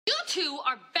two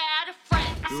are bad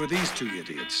friends. Who are these two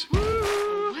idiots? A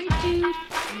white dude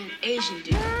and an Asian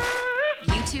dude.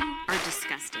 You two are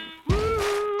disgusting.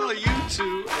 Well, you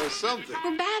two are something.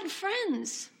 We're bad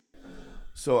friends.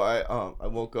 So I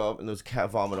woke up and there was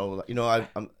cat vomit over. You know, I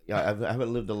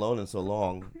haven't lived alone in so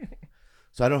long,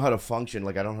 so I don't know how to function.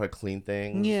 Like I don't know how to clean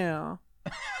things. Yeah.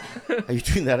 Are you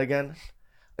doing that again?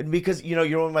 Because you know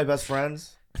you're one of my best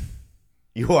friends.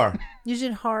 You are. Use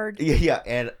it hard. Yeah,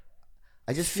 and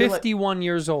I just feel 51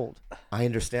 years old. I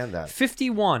understand that.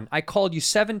 51. I called you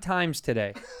 7 times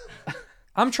today.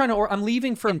 I'm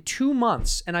leaving for 2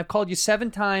 months, and I've called you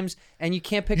 7 times, and you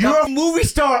can't pick up. You're a movie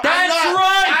star. That's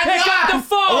right. Pick up the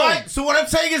phone. All right. So what I'm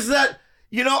saying is that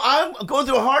you know I'm going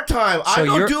through a hard time. So I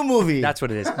don't do movies. That's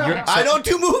what it is. I don't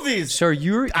do movies. Sir,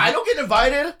 I don't get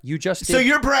invited. You just did. So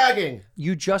you're bragging.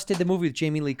 You just did the movie with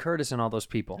Jamie Lee Curtis and all those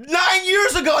people. 9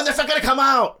 years ago, and that's not gonna come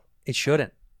out. It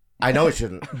shouldn't. I know it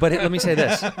shouldn't. But let me say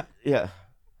this. Yeah.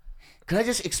 Can I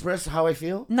just express how I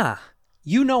feel? Nah.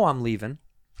 You know I'm leaving.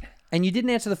 And you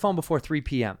didn't answer the phone before 3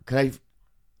 p.m. Can I?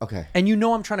 Okay. And you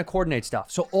know I'm trying to coordinate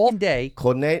stuff. So all day.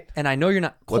 Coordinate? And I know you're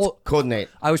not. What's coordinate?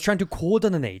 I was trying to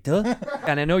coordinate.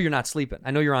 And I know you're not sleeping.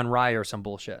 I know you're on Raya or some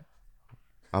bullshit.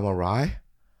 I'm a Rye?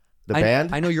 The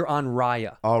band? I know you're on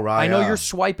Raya. Oh, Raya. I know you're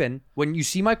swiping when you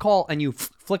see my call and you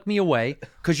flick me away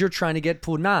because you're trying to get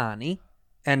punani.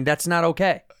 And that's not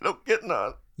okay. I don't get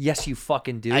none. Yes, you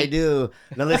fucking do. I do.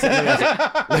 Now listen, let me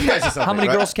ask you something. How many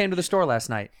right? girls came to the store last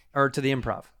night? Or to the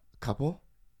Improv? Couple?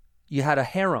 You had a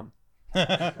harem.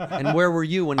 And where were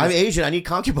you when I'm Asian. I need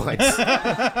concubines.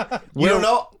 You don't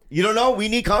know? You don't know? We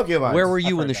need concubines. Where were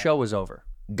you when the show was over?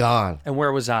 Gone. And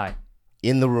where was I?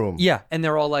 In the room. Yeah, and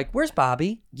they're all like, "Where's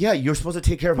Bobby?" Yeah, you're supposed to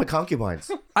take care of my concubines.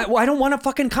 I don't want a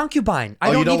fucking concubine.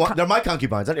 You don't want? They're my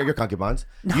concubines. They're your concubines.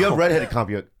 No. You have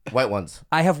redheaded white ones.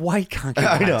 I have white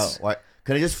concubines. I know. What?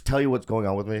 Can I just tell you what's going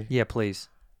on with me? Yeah, please.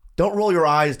 Don't roll your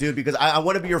eyes, dude, because I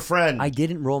want to be your friend. I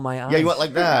didn't roll my eyes. Yeah, you went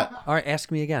like that. All right,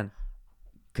 ask me again.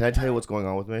 Can I tell you what's going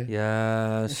on with me?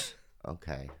 Yes.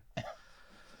 Okay.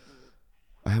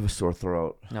 I have a sore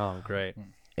throat. Oh, great.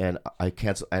 And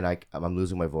I'm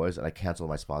losing my voice, and I canceled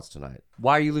my spots tonight.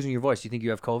 Why are you losing your voice? Do you think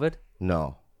you have COVID?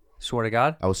 No. Swear to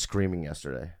God? I was screaming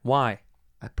yesterday. Why?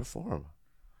 I perform.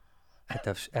 At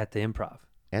the Improv.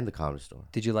 And the Comedy Store.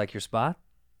 Did you like your spot?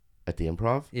 At the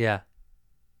Improv? Yeah.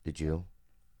 Did you?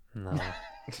 No.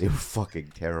 They were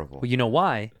fucking terrible. Well, you know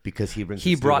why? Because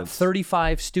he brought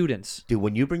 35 students. Dude,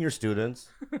 when you bring your students,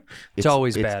 it's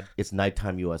always bad. It's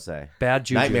Nighttime USA. Bad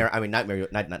juju. Nightmare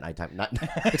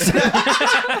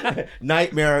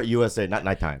USA, not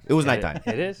nighttime. It was nighttime.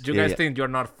 It is. Do you guys think you're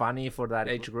not funny for that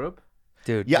age group?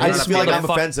 Dude, yeah, I just feel like I'm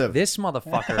offensive. This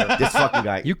motherfucker. This fucking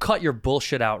guy. You cut your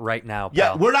bullshit out right now, pal.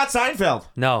 Yeah, we're not Seinfeld.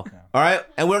 No. All right?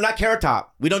 And we're not Carrot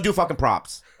Top. We don't do fucking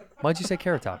props. Why'd you say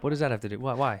Carrot Top? What does that have to do?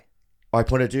 Why? Oh, I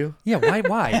pointed at you? Yeah,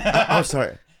 why? Oh,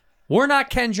 sorry. We're not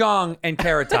Ken Jeong and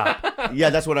Carrot Top. Yeah,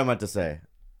 that's what I meant to say.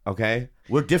 Okay?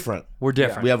 We're different. We're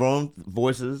different. We have our own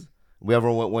voices. We have our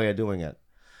own way of doing it.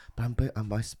 But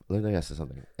let me ask you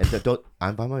something.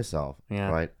 I'm by myself,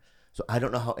 right? So I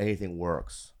don't know how anything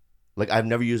works. Like, I've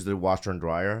never used the washer and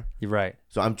dryer. You're right.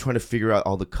 So I'm trying to figure out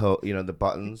all the the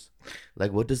buttons.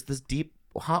 Like, what does this deep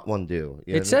hot one do?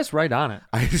 It says right on it.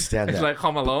 I understand that. It's like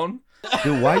Home Alone.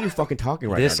 Dude, why are you fucking talking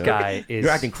right this now? This guy is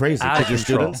You're acting crazy. out of your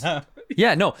control. Students.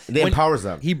 Yeah, no. They empowers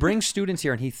them. He brings students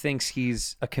here and he thinks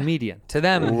he's a comedian. To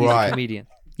them, he's a comedian.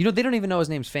 You know, they don't even know his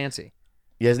name's Fancy.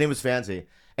 Yeah, his name is Fancy.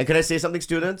 And can I say something,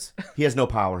 students? He has no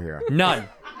power here. None.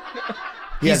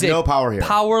 He has no power here.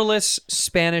 Powerless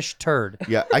Spanish turd.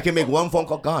 Yeah, I can make one phone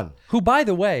call, gone. Who, by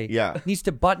the way, yeah, needs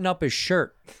to button up his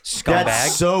shirt. Scumbag.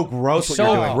 That's so gross. What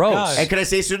so you're doing. gross. And can I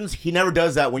say, students, he never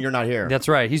does that when you're not here. That's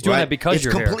right. He's doing that because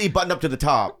you're here. It's completely buttoned up to the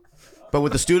top. But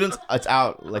with the students, it's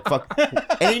out. Like, fuck.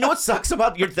 And you know what sucks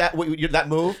about that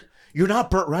move? You're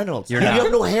not Burt Reynolds. You're not. You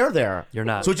have no hair there. You're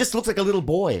not. So it just looks like a little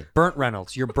boy. Burnt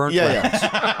Reynolds. You're Burnt Reynolds.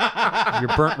 Yeah.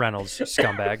 You're Burnt Reynolds,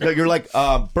 scumbag. No, you're like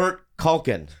Burt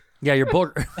Culkin. Yeah, you're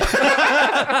Burt.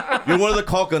 You're one of the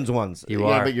Culkins ones. You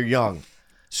are. But you're young.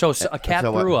 So a cat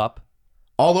threw up.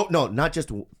 No, not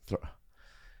just.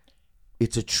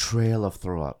 It's a trail of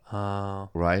throw up. Oh.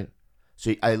 Right?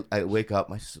 So I wake up,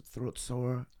 my throat's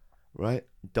sore. Right?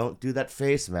 Don't do that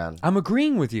face, man. I'm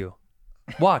agreeing with you.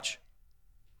 Watch.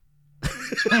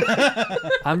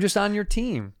 I'm just on your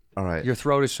team. All right. Your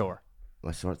throat is sore.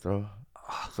 My sore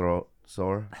throat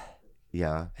sore.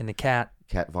 Yeah. And the cat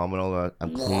vomit all over.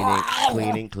 I'm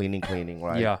cleaning.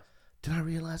 Right. Yeah. Then I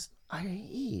realized I didn't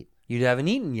eat. You haven't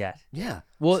eaten yet. Yeah.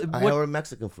 Well, I ordered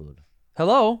Mexican food.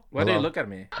 Hello. Why do you look at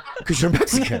me? Because you're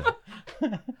Mexican.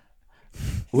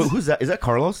 Who's that? Is that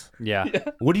Carlos? Yeah.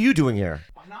 What are you doing here?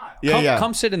 I'm not. Yeah,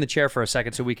 Come sit in the chair for a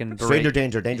second so we can berate. Stranger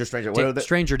danger, danger, stranger. What are the-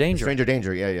 Stranger danger. Stranger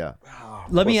danger. Yeah, yeah.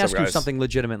 Let me What's ask up, you guys? something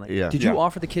legitimately. Yeah. Did you Yeah.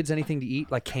 offer the kids anything to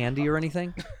eat, like candy or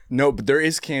anything? No, but there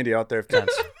is candy out there. If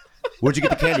that's Where'd you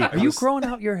get the candy? Are you growing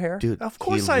out your hair? Dude, Of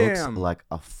course he I looks am. like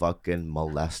a fucking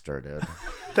molester, dude.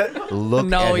 Look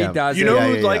No, at he him. doesn't. you know Yeah,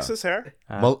 who yeah, likes yeah. his hair?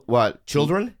 What?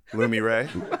 Children? Lumi Ray.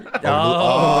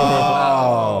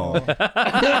 Oh. You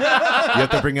have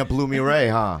to bring up Bloomy Ray,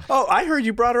 huh? Oh, I heard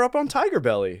you brought her up on Tiger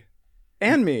Belly,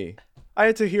 and me. I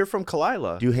had to hear from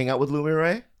Kalila. Do you hang out with Bloomy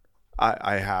Ray?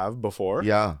 I have before.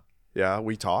 Yeah. Yeah,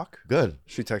 we talk. Good.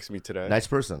 She texted me today. Nice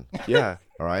person. Yeah,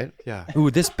 All right. yeah.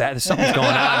 Ooh, there's something's going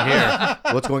on here.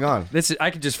 What's going on? I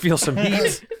can just feel some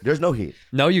heat. There's no heat.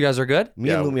 No, you guys are good. Me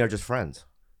Yeah. and Lumi are just friends.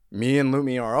 Me and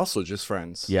Lumi are also just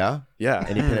friends. Yeah? Yeah.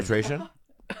 Any penetration?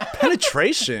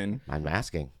 penetration? I'm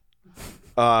asking.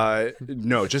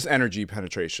 No, just energy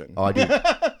penetration. Oh, I do.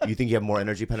 You think you have more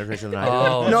energy penetration than I do?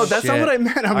 Oh, no, that's not shit. what I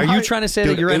meant. Are you trying to say that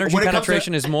Dude, your when energy it comes to-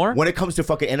 penetration is more? When it comes to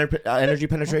fucking energy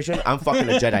penetration, I'm fucking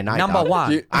a Jedi Knight. Number dog.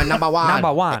 one. You- I'm number one.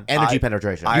 Number one. Energy I-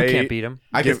 penetration. You I- can't beat him.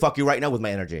 I can give- fuck you right now with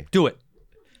my energy. Do it.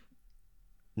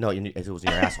 No, it was in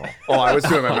your asshole. Oh, I was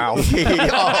doing my mouth.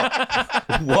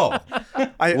 Oh. Whoa.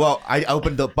 I I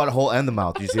opened the butthole and the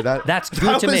mouth. Do you see that? That's do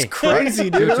it that to was me. crazy,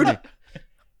 Do it to dude. me.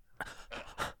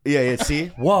 Yeah, see?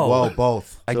 Whoa. Whoa,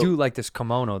 both. I So- do like this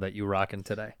kimono that you rocking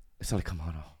today. It's not a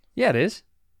kimono. Yeah, it is.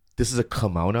 This is a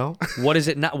kimono? What is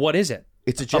it? Not what is it?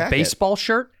 It's a jacket. A baseball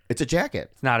shirt? It's a jacket.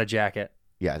 It's not a jacket.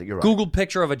 Yeah, you're right. Google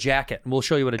picture of a jacket, and we'll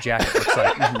show you what a jacket looks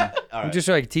like. Just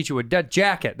so I can teach you what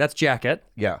jacket. That's jacket.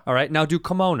 Yeah. All right. Now do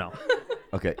kimono.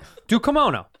 Okay. Do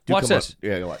kimono. Watch this.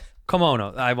 Yeah, go on.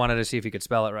 Kimono. I wanted to see if you could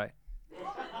spell it right.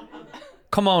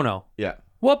 Kimono. Yeah.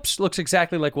 Whoops. Looks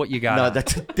exactly like what you got. No, on.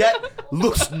 that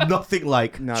looks nothing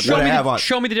like No, what Show I me, have on.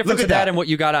 show me the difference Look of at that and what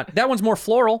you got on. That one's more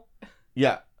floral.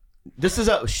 Yeah. This is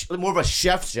more of a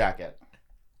chef's jacket,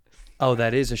 Oh,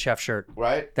 that is a chef shirt.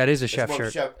 right? That is a It's chef more of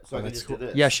a shirt. chef, so I can just do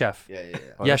this. Yes, chef. Yeah, yeah, yeah.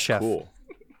 Oh, Yes, that's chef. Cool.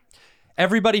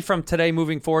 Everybody from today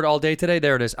moving forward all day today,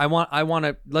 there it is. I want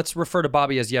to let's refer to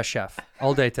Bobby as yes chef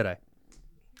all day today.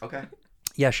 Okay.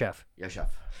 Yes, chef. Yeah,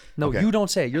 chef. No, Okay. you don't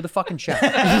say it. You're the fucking chef.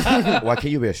 Why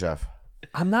can't you be a chef?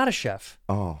 I'm not a chef.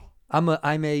 Oh, I'm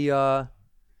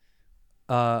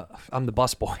the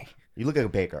busboy. you look like a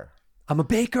baker. I'm a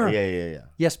baker. Yeah, yeah, yeah.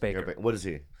 Yes, You're baker. a baker. What is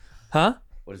he? Huh?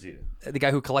 What does he do? The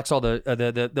guy who collects all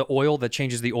the oil that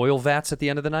changes the oil vats at the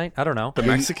end of the night? I don't know. The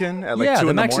Mexican at like yeah, 2 the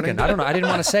in the Mexican. morning. I don't know. I didn't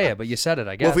want to say it, but you said it,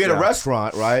 I guess. Well, if we had a yeah.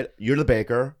 restaurant, right? You're the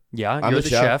baker. yeah, I'm you're the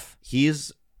the chef.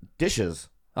 He's dishes.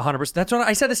 100%. That's what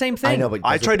I said the same thing. I know, but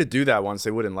I tried to do that once.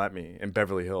 They wouldn't let me in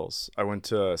Beverly Hills. I went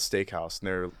to a steakhouse and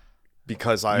they're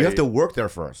because I you have to work there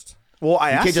first. Well, I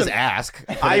You asked can't just them- ask.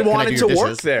 I Can wanted do to your work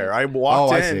dishes? there. I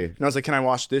walked Oh, I in see. and I was like, "Can I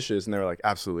wash dishes?" And they were like,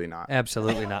 "Absolutely not."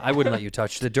 Absolutely not. I wouldn't let you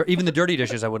touch even the dirty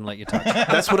dishes. I wouldn't let you touch.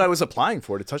 That's what I was applying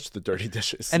for, to touch the dirty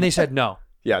dishes. And they said no.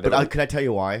 yeah, they But were, can I tell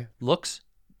you why? Looks.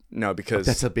 no, because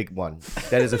That's a big one.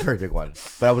 That is a very big one.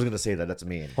 But I was going to say that. That's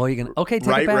mean. Oh, you can. Okay, take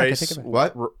right it back. I race, take it back.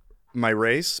 What? my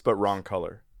race, but wrong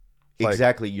color. Like-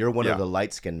 Exactly. You're one yeah. of the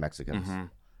light-skinned Mexicans.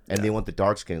 And they want the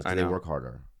dark skins because they know. work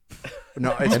harder.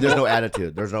 No, it's And there's no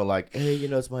attitude. There's no like, hey,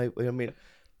 it's my, I mean,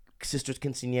 sister's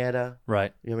quinceañera.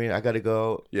 Right. You know what I mean? I got to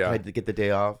go. Yeah. Can I get the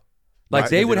day off? Like Not-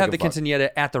 they they would don't have the give a fuck. quinceañera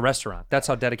at the restaurant. That's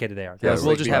how dedicated they are. Yeah, we'll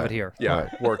like, just yeah. have it here. yeah,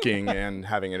 Alright. working and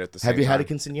having it at the same Have you time. had a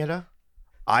quinceañera?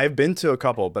 I've been to a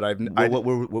couple, but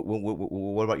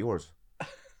What about yours?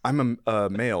 I'm a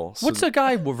male. So What's the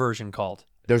guy version called?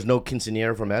 There's no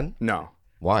quinceañera for men? no?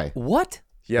 Why? What?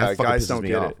 Yeah, That fucking guys pisses don't me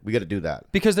get off. it. We got to do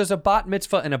that. Because there's a bat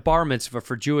mitzvah and a bar mitzvah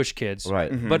for Jewish kids.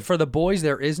 Right. But for the boys,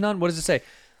 there is none. What does it say?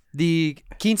 The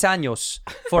 15 años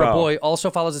for a Bro. boy also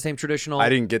follows the same traditional I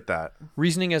didn't get that.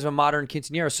 reasoning as a modern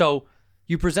quinceañera. So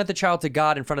you present the child to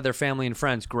God in front of their family and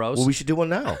friends. Gross. Well, we should do one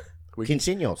now.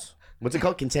 Quinceaños. What's it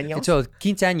called? Quinceaños? So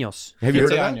 15 años. Have you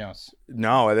heard of that? Años.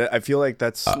 No, I feel like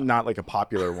that's not like a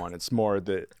popular one. It's more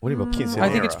the What do you mean? quinceañera. I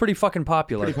think it's pretty fucking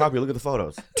popular. Pretty popular. Look at the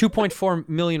photos. 2.4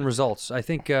 million results. I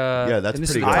think. Yeah, that's and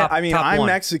this pretty is the good. top, I mean, top I'm one.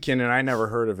 Mexican and I never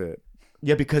heard of it.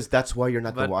 Yeah, because that's why you're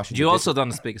not the But Washington. you also Dishes.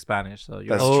 don't speak Spanish, so you're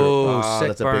That's Oh, true. Ah, sick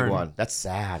that's a burn. big one. That's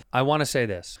sad. I want to say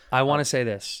this.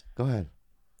 Go ahead.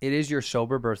 It is your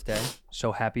sober birthday,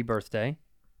 so happy birthday.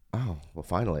 Oh, well,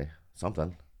 finally.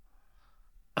 Something.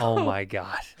 Oh my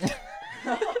God.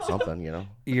 Something, you know.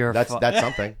 You're That's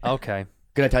something. okay.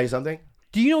 Can I tell you something?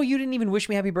 Do you know you didn't even wish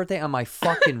me happy birthday on my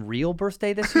fucking real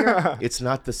birthday this year? It's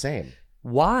not the same.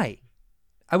 Why?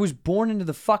 I was born into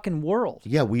the fucking world,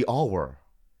 Yeah, we all were.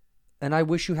 and I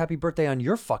wish you happy birthday on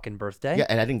your fucking birthday. Yeah,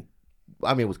 and I didn't.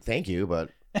 I mean, thank you, but.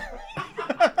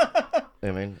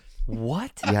 I mean,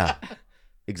 What? yeah,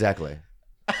 exactly.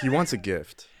 He wants a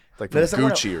gift. Like No, from that's not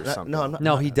what Gucci I- or something. No, I'm not,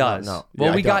 No, he does. No, Well,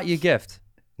 Yeah, we I got don't. you a gift.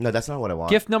 No, that's not what I want.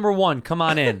 Gift number 1. Come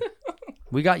on in.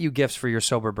 We got you gifts for your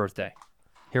sober birthday.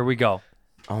 Here we go.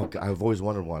 Oh, God, I've always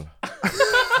wanted one.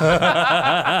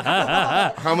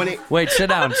 How many? Wait, sit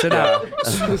down. Sit down.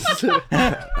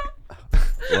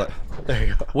 What? There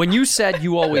you go. When you said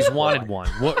you always wanted one,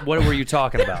 what were you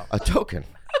talking about? A token.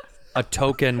 A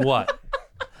token what?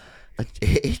 A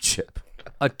chip.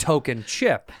 A token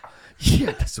chip.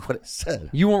 Yeah, that's what it said.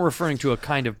 You weren't referring to a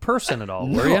kind of person at all,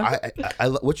 were No,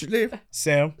 you? what's your name?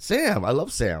 Sam. Sam. I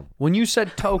love Sam. When you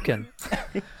said token,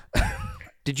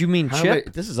 did you mean How chip? many-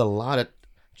 this is a lot of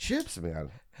chips,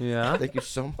 man. Yeah. Thank you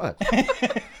so much.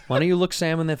 Why don't you look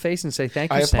Sam in the face and say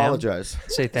thank you, I Sam? apologize.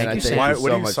 Say thank And I you, thank Sam. Why, you what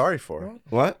so are you much. sorry for?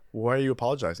 What? Why are you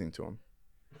apologizing to him?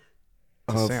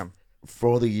 To Sam. For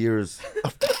all the years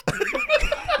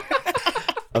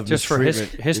of Just for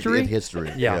mistreatment history? in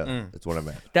history. Yeah. That's what I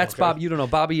meant. That's Bob. You don't know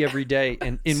Bobby every day,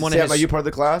 and in one Sam, of are his. you part of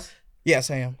the class?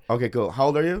 Yes, I am. Okay, cool. How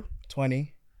old are you?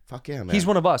 20. Fuck yeah, man. He's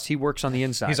one of us. He works on the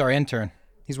inside. He's our intern.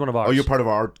 He's one of ours. Oh, you're part of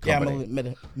our Yeah, I'm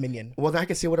company. a minion. Well, then I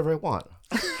can say whatever I want.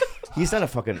 He's not a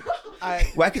fucking.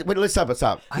 Wait, let's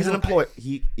stop. He's an employee.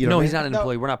 You know No, what I he's mean? not an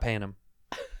employee. We're not paying him.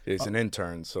 He's an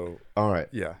intern, so All right.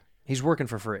 yeah. He's working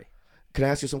for free. Can I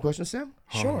ask you some questions, Sam?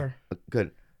 Sure.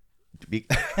 Good.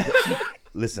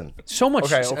 Listen, So much.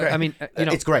 Okay, okay. I mean,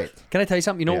 it's great. Can I tell you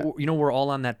something? Yeah. You know, we're all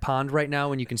on that pond right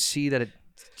now, and you can see that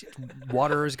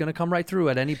water is going to come right through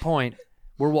at any point.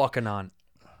 We're walking on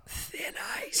thin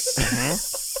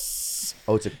ice.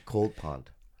 Oh, it's a cold pond.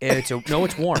 It's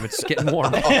warm. It's getting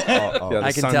warm. Yeah, the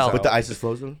I can sun's tell. out. But the ice is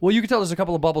frozen? Well, you can tell there's a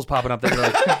couple of bubbles popping up that are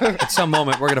like, at some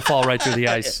moment we're going to fall right through the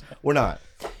ice. We're not.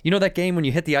 You know that game when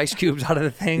you hit the ice cubes out of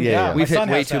the thing? Yeah, yeah. We've My hit son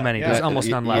way has too that, many. yeah. There's almost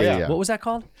none left. Yeah. What was that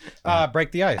called?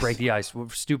 Break the ice. Break the ice.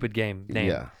 Stupid game name.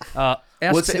 Yeah.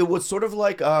 Ask Well, Sa- it was sort of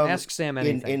like Ask Sam in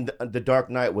anything. the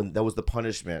Dark Knight when that was the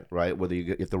punishment, right? Whether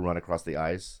you have to run across the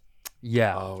ice,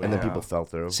 yeah. Oh, and then yeah. people fell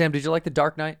through. Sam, did you like the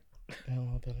Dark Knight? I don't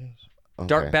know what that is. Okay.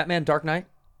 Dark Batman, Dark Knight?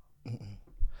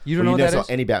 You don't Well, know you what never that saw is?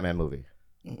 any Batman movie.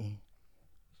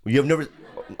 You have never.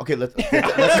 Okay, let's start.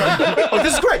 Oh,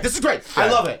 this is great. This is great. I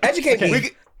love it. Educate me. We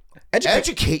can-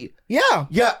 Educate. Yeah.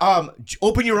 Yeah.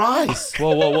 Open your eyes.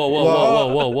 Whoa, whoa, whoa, whoa, whoa,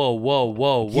 whoa, whoa, whoa,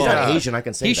 whoa, He's whoa. not Asian. I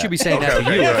can say He that. should be saying that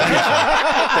to you.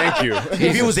 Thank you.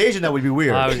 If he was Asian, that would be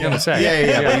weird. I was gonna say.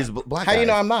 Yeah. But he's a black. How do you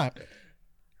know guy. I'm not?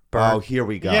 Oh, here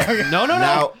we go. No.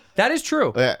 Now- That is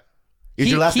true. Yeah. Is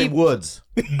your last name Woods?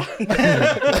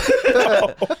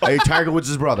 Are you Tiger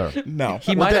Woods' brother? No.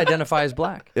 He might identify as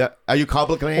black. Yeah. Are you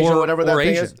Caucasian or whatever that or thing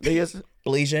Asian. is? He is?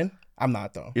 Blasian? I'm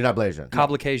not, though. You're not Blasian.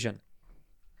 Caucasian.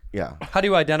 Yeah. How do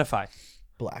you identify?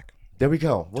 Black. There we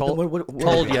go.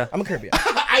 Told you. I'm a Caribbean.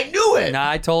 I knew it. Nah,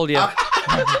 I told you.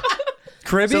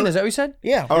 Caribbean, is that what you said?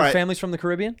 Yeah. All Your right. family's from the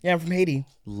Caribbean? Yeah, I'm from Haiti.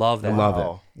 Love that.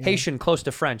 Love it. Haitian, close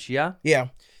to French, yeah? Yeah.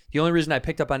 The only reason I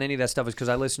picked up on any of that stuff is because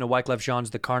I listened to Wyclef Jean's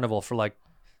The Carnival for like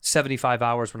 75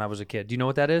 hours when I was a kid. Do you know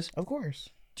what that is? Of course.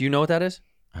 Do you know what that is?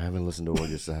 I haven't listened to what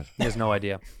you said He has no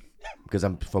idea. because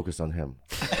I'm focused on him.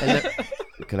 And then,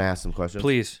 Can I ask some questions?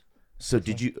 please. So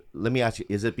let me ask you,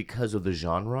 is it because of the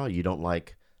genre? You don't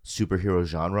like superhero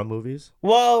genre movies?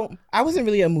 Well, I wasn't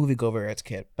really a moviegoer as a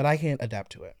kid, but I can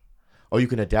adapt to it. Oh, you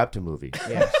can adapt to movie.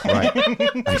 Yes. Right.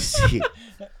 I see.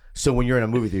 So when you're in a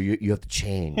movie theater, you have to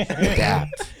change,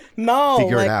 adapt, No.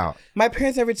 figure like, it out. My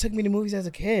parents never took me to movies as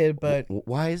a kid, but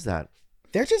Why is that?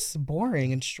 they're just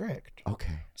boring and strict.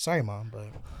 Okay. Sorry, Mom,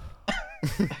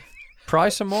 but Pry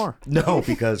some more. No,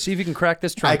 because See if you can crack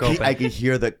this I trunk open. can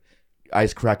hear the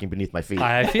ice cracking beneath my feet.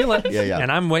 I feel it. Yeah. And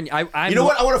I'm You know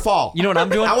what? I want to fall. You know what I'm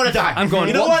doing? I want to die. I'm going.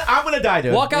 You know what? I'm going to die,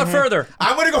 dude. Walk out further.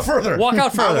 I'm going to go further. Walk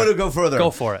out further. I'm going to go further.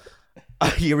 Go for it.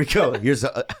 Here we go. Here's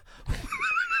a.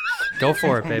 Go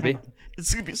for it, baby.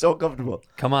 It's going to be so uncomfortable.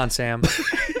 Come on, Sam.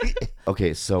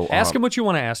 Okay, so Ask him what you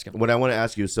want to ask him. What I want to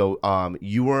ask you. So,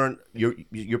 you weren't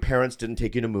your parents didn't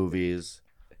take you to movies,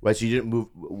 right? So you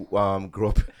didn't grow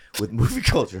up with movie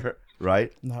culture,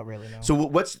 right? not really, no. So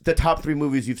what's the top 3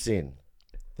 movies you've seen?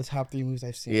 The top 3 movies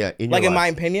I've seen. Yeah, in like your in my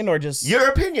life. opinion or just Your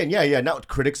opinion, yeah, not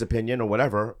critics' opinion or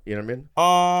whatever. You know what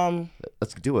I mean?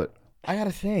 Let's do it. I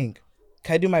gotta think.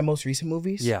 Can I do my most recent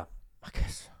movies? Yeah. I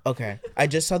guess. Okay. I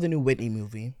just saw the new Whitney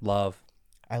movie. Love.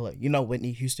 I love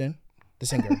Whitney Houston, the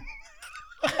singer.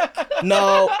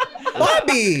 No,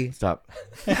 Bobby. Stop.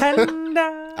 I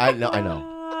know.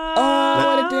 Oh,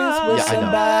 I want to dance with Yeah, I know.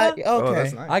 somebody. Oh, Okay.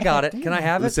 that's nice. I got it. Can I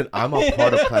have it? Listen, I'm a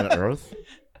part of Planet Earth.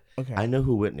 Okay. I know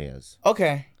who Whitney is.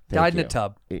 Okay. Thank Died in you. a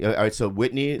tub. All right, so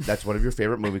Whitney, that's one of your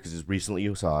favorite movies because recently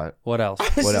you saw it. What else? I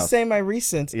was What just else? saying my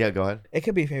recent. Yeah, go ahead. It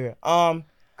could be a favorite.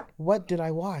 What did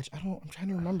I watch? I'm trying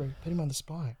to remember. Put him on the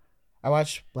spot. I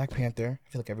watched Black Panther. I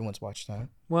feel like everyone's watched that.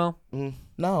 Well,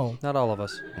 No. not all of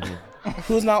us.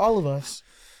 Who's not all of us?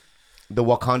 The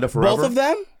Wakanda Forever. Both of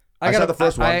them? I saw the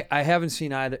first one. I haven't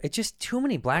seen either. It's just too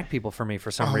many black people for me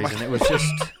for some reason. It was just.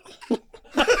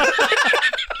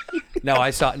 No,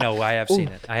 I have seen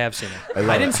it. I have seen it.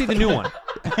 I didn't see the new one.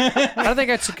 I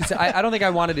don't think I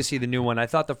wanted to see the new one. I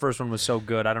thought the first one was so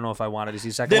good. I don't know if I wanted to see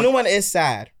the second The one. new one is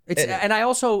sad. And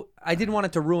I didn't want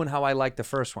it to ruin how I liked the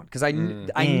first one because I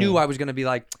knew I was going to be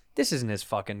like, this isn't as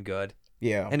fucking good.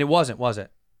 Yeah. And it wasn't, was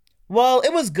it? Well,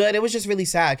 it was good. It was just really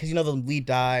sad because, the lead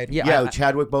died. Yeah,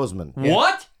 Chadwick Boseman.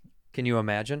 What? Can you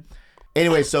imagine?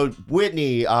 Anyway, so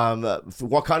Whitney,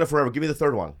 Wakanda Forever. Give me the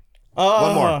third one.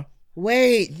 One more.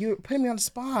 Wait, you're putting me on the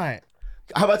spot.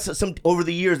 How about some over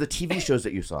the years the TV shows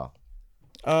that you saw?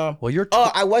 Well, you're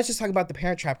I was just talking about The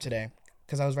Parent Trap today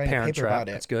because I was writing a Parent paper Trap. about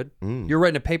it. That's good. You're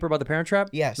writing a paper about the Parent Trap?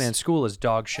 Yes. Man, school is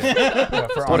dog shit.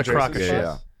 What a crock of shit.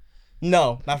 Yeah.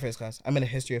 No, not first class. I'm in a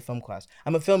history of film class.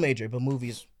 I'm a film major, but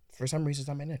movies, for some reason, is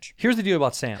not my niche. Here's the deal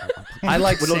about Sam. I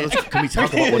like Sam. Can we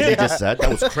talk about what they just said? That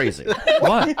was crazy.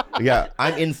 What? Yeah,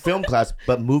 I'm in film class,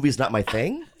 but movies not my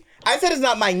thing. I said it's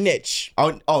not my niche.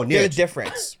 Oh, There's a niche.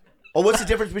 difference. Oh, what's the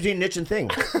difference between niche and thing?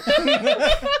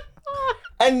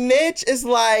 A niche is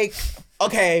like,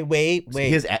 okay, wait.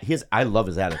 I love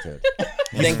his attitude.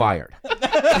 He's fired.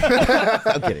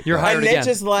 I'm kidding. You're A hired niche again.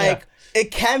 is like, it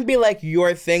can be like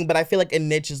your thing, but I feel like a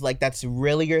niche is like, that's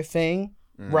really your thing,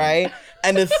 right?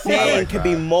 And the thing could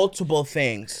be multiple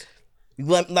things.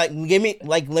 Let me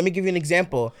give you an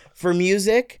example. For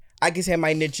music, I can say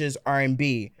my niche is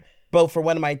R&B. But for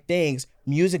one of my things,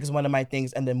 music is one of my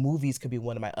things, and then movies could be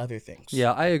one of my other things.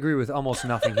 Yeah, I agree with almost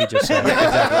nothing he just said.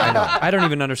 Exactly. I know. I don't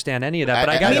even understand any of that,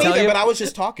 but I got Me to tell neither, you, but I was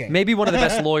just talking. maybe one of the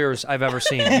best lawyers I've ever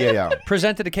seen. Yeah.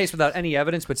 Presented a case without any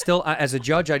evidence, but still, as a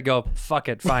judge, I'd go, fuck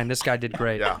it, fine, this guy did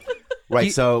great. Yeah. Right. He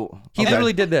So He okay.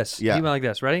 literally did this. Yeah. He went like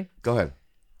this. Ready? Go ahead.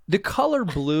 The color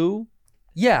blue,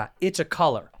 yeah, it's a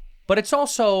color, but it's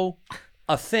also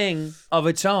a thing of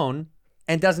its own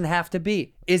and doesn't have to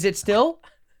be. Is it still?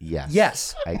 Yes.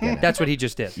 Yes. I get it. That's what he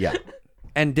just did. Yeah.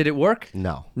 And did it work?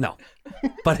 No. No.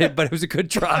 But it was a good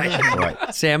try.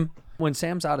 Right. Sam, when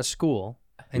Sam's out of school,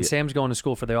 and Sam's going to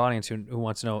school for the audience who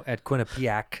wants to know, at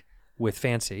Quinnipiac with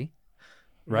Fancy,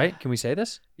 right? Can we say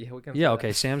this? Yeah, we can. Yeah,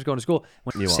 okay. Sam's going to school.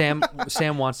 You Sam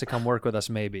wants to come work with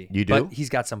us, maybe. You do? But he's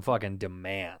got some fucking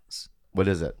demands. What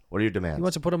is it? What are your demands? He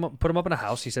wants to put him up in a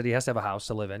house. He said he has to have a house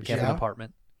to live in, can't have an Yeah.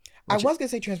 apartment. I was going to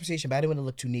say transportation, but I didn't want to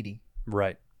look too needy.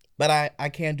 Right. But I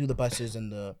can do the buses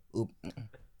and the Uber.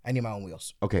 I need my own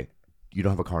wheels. Okay. You don't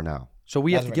have a car now. So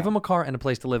we have As to of give right him a car and a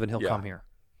place to live, and he'll Yeah. come here.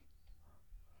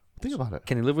 Think about it.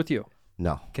 Can he live with you?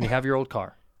 No. Can he have your old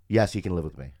car? Yes, he can live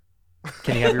with me.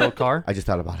 Can he have your old car? I just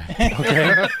thought about it.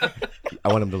 Okay. I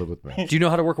want him to live with me. Do you know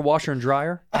how to work a washer and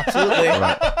dryer? Absolutely.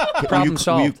 Problem will you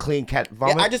solved. clean cat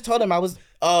vomit? Yeah, I just told him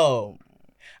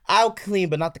I'll clean,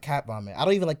 but not the cat vomit. I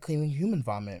don't even like cleaning human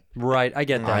vomit. Right, I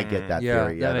get that. I get that Yeah,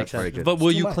 theory. Yeah, that that's makes very sense. good. But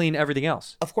will too you much. clean everything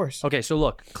else? Of course. Okay, so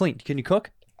look, clean. Can you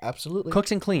cook? Absolutely.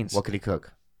 Cooks and cleans. What can he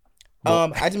cook? I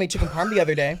just made chicken parm the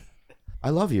other day. I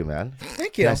love you, man.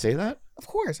 Thank you. Can I say that? Of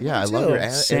course. Yeah, I me love too. your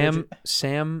energy.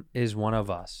 Sam is one of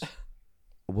us.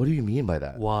 What do you mean by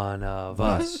that? One of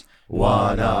us.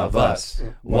 One of us.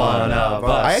 One of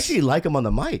us. I actually like him on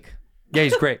the mic. Yeah,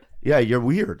 he's great. Yeah, you're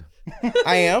weird.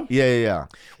 I am. Yeah.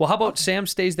 Well, how about Sam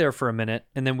stays there for a minute,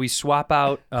 and then we swap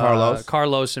out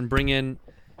Carlos. and bring in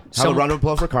Have a round of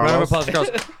applause for Carlos. Round of applause for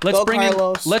Carlos. Go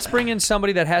Carlos. Let's bring in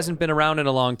somebody that hasn't been around in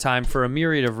a long time for a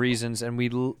myriad of reasons, and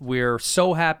we're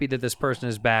so happy that this person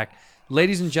is back.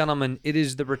 Ladies and gentlemen, it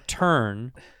is the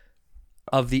return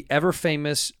of the ever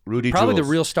famous, Rudy probably Jules.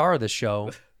 the real star of this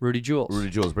show, Rudy Jules. Rudy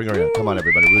Jules, bring her in. Come on,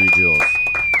 everybody. Rudy Jules.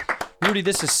 Rudy,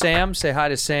 this is Sam. Say hi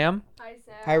to Sam. Hi,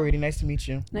 Sam. Hi, Rudy. Nice to meet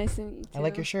you. Nice to meet you. I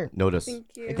like your shirt. Notice. Thank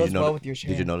you. It Did goes you well notice- with your shirt.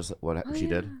 Did you notice what she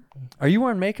did? Are you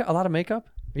wearing makeup? A lot of makeup?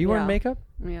 Are you wearing Yeah. makeup?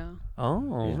 Yeah.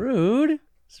 Oh, Rude.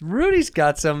 Rudy's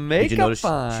got some makeup Did you notice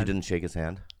on. she didn't shake his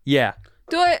hand? Yeah,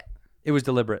 Do it. it was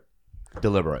deliberate.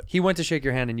 Deliberate. He went to shake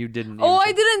your hand and you didn't. Oh, even I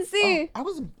shake- didn't see. I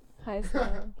was. Hi,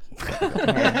 Sam.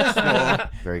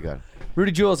 Very good.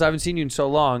 Rudy Jules, I haven't seen you in so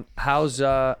long. How's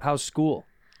school?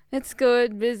 It's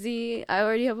good. Busy. I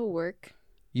already have a work.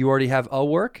 You already have a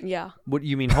work? Yeah. What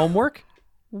you mean homework?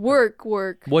 Work.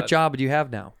 What job do you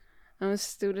have now? I'm a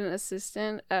student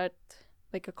assistant at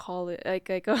like a college, like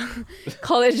a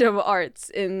college of arts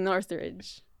in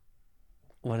Northridge.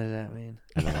 What does that mean?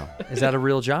 I don't know. Is that a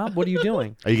real job? What are you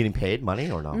doing? Are you getting paid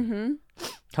money or no? Mm-hmm.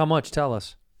 How much? Tell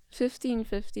us.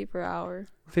 $15.50 per hour.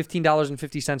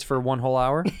 $15.50 for one whole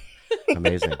hour?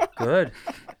 Amazing. Good.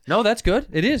 No, that's good.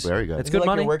 It is. Very good. It's Is good it like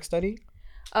money. your work study?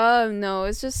 No,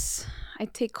 it's just I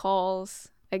take calls.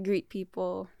 I greet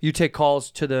people You take calls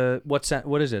to the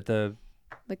what is it? The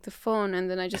like the phone, and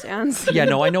then I just answer. Yeah,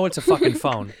 no, I know it's a fucking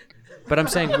phone. But I'm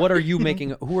saying, what are you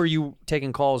making? Who are you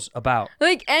taking calls about?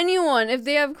 Like anyone, if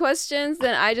they have questions,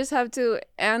 then I just have to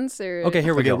answer. Okay,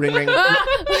 here we go. Ring ring.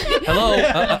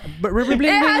 Hello. Bling, bling,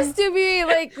 It has to be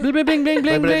like. bling, bling, bling, bling,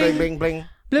 Bling bling, bling bling, bling bling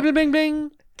bling, bling,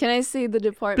 bling, Can I say the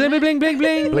bling, department? bling, bling,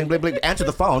 bling, bling bling bling. Answer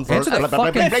the phone first. Answer the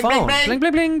fucking phone. Bling,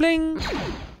 bling, bling, bling.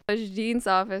 Dean's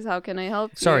office. How can I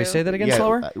help you? Sorry, say that again Yeah,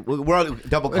 slower. we're on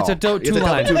double call. It's a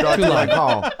two-line two-line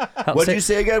call. What say- did you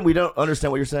say again? We don't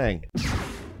understand what you're saying.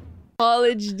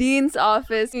 College dean's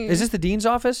office. Is this the dean's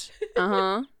office?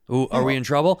 Uh-huh. Ooh, are we in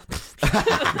trouble?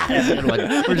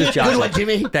 We're just joking. Good one,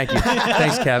 Jimmy. Thank you.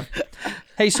 Thanks, Kev.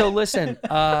 Hey, so listen,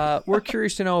 we're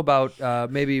curious to know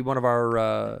about maybe one of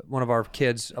our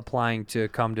kids applying to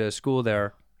come to school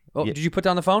there. Oh, Yeah. did you put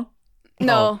down the phone?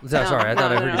 No. Oh, sorry, I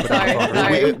thought I heard you put sorry,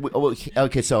 down the phone. sorry.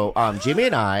 Okay, so Jimmy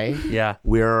and I, Yeah.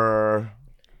 we're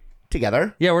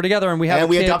together, Yeah, we're together and we have and a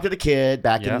we kid. adopted a kid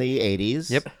back Yeah. in the '80s.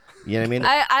 Yep. You know what I mean?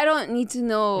 I don't need to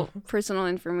know personal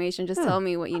information. Just tell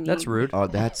me what you need. That's rude. Oh,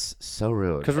 that's so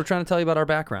rude. Because we're trying to tell you about our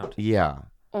background. Yeah.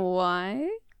 Why?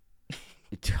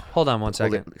 Hold on one Hold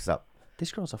second. it. Stop.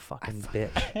 This girl's a fucking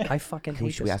bitch. I fucking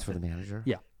hate Should we this. ask for the manager?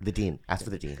 Yeah. The dean. Ask for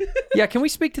the dean. Yeah, can we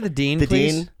speak to the dean, The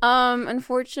please? dean.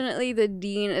 Unfortunately, the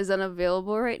dean is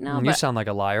unavailable right now. You But sound like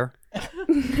a liar.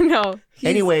 no. he's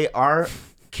Anyway, our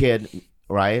kid,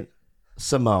 right?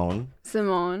 Simone.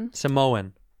 Simone.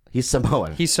 Samoan. He's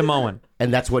Samoan. He's Samoan.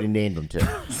 And that's what he named him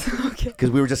to. Okay.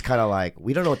 Because we were just kind of like,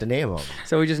 we don't know what to name him.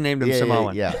 So we just named him Yeah,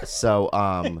 Samoan. yeah. So,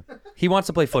 He wants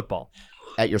to play football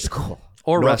at your school.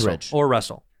 or Northridge. wrestle or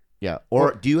wrestle Yeah.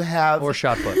 Or do you have or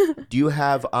shot put. do you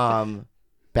have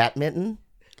badminton?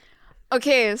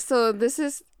 Okay, so this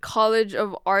is College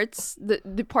of Arts, the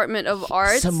Department of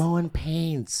Arts. Samoan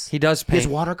paints. He does paint. His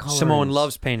watercolors. Samoan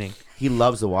loves painting. He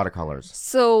loves the watercolors.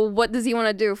 So what does he want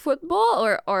to do?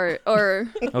 Football or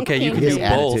Okay, you can His do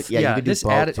attitude. both. Yeah, you can do this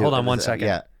both, too. Hold on one second.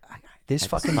 Yeah. This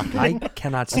fucking I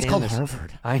cannot stand It's called this.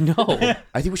 Harvard. I know.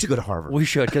 I think we should go to Harvard. We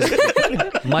should because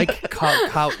Mike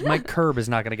Curb is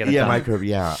not going to get it Yeah, done. Mike Kirby.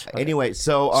 Yeah. Anyway,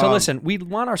 so So listen, we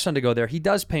want our son to go there. He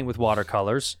does paint with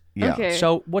watercolors. Yeah. Okay.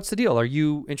 So what's the deal? Are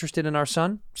you interested in our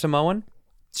son, Samoan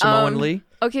Lee?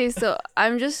 Okay, so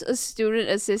I'm just a student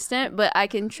assistant, but I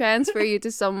can transfer you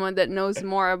to someone that knows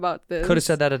more about this. Could have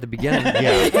said that at the beginning.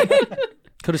 Yeah.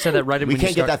 Could have said that right We when you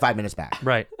can't get start. that 5 minutes back.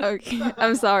 Right. Okay,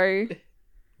 I'm sorry.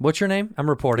 What's your name? I'm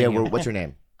reporting Yeah. you. What's your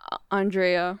name?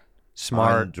 Andrea.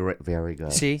 Smart. Very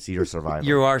good. See? you're surviving.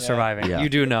 You are surviving. Yeah. You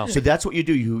do know. So that's what you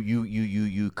do.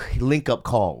 You link up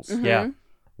calls. Yeah.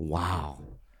 Wow.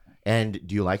 And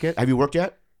do you like it? Have you worked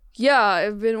yet? Yeah,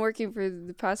 I've been working for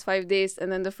the past 5 days,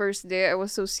 and then the first day I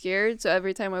was so scared, so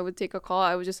every time I would take a call,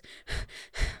 I would just,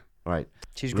 All right.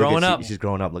 She's Look at- growing up. She's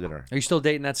growing up. Look at her. Are you still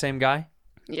dating that same guy?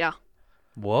 yeah.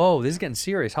 Whoa, this is getting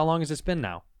serious. How long has this been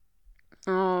now?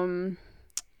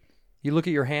 You look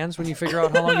at your hands when you figure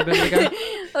out how long you've been with the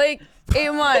guy? Like 8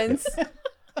 months.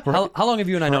 How long have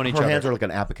you and I known each Her other? hands are like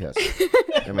an abacus.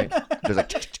 I mean, there's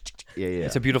like, yeah.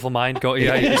 It's a beautiful mind. Go,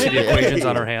 yeah, you see the equations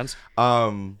on her hands.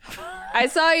 I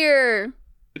saw your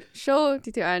show,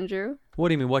 Tito Andrew. What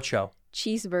do you mean? What show?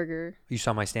 Cheeseburger. You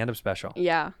saw my stand-up special.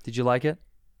 Yeah. Did you like it?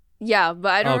 Yeah,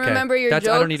 but I don't Okay. remember your That's,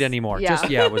 jokes. I don't need any more. Yeah. Just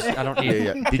it was. I don't need.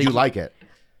 Yeah. Did you like it?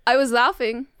 I was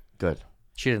laughing. Good.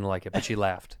 She didn't like it, but she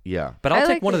laughed. Yeah. But I'll I take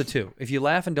liked one of it. the two. If you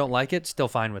laugh and don't like it, still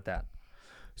fine with that.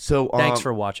 So Thanks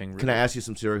for watching. Can I ask you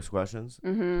some serious questions?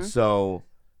 Mm-hmm. So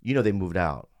they moved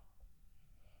out.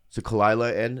 So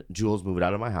Kalila and Jules moved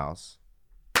out of my house.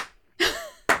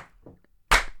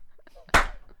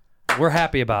 We're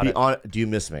happy about it. Do you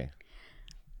miss me?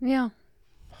 Yeah.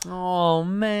 Oh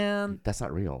man. That's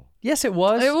not real. Yes, it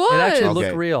was. It was. It actually Okay.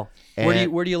 looked real.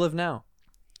 And- Where do you live now?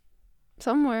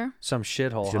 Somewhere. Some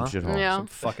shithole, Some huh? shithole. Yeah. Some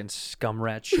fucking scum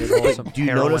rat shithole. Some Do you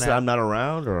heroin notice that addict. I'm not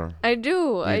around, or I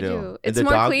do. I do. do. And It's the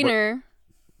more dog- cleaner.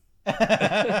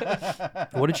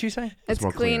 What did she say? It's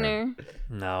more cleaner. cleaner.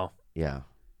 No. yeah,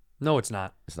 No, it's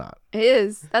not. it's not. It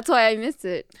is. That's why I miss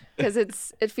it. Because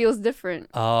it feels different.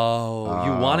 Oh,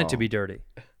 you want it to Oh. be dirty.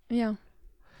 Yeah.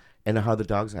 And how are the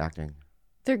dogs acting?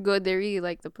 They're good. They really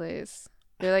like the place.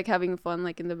 They're like having fun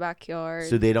like in the backyard.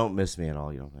 So they don't miss me at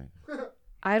all. You don't think?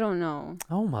 I don't know.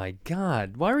 Oh my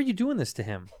God. Why are you doing this to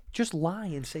him? Just lie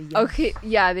and say yes. Okay.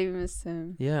 Yeah, they miss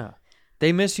him. Yeah.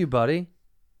 They miss you, buddy.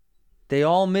 They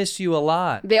all miss you a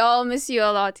lot. They all miss you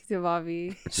a lot, Tito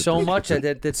Bobby. So much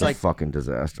that it's like fucking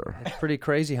disaster. it's pretty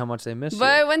crazy how much they miss But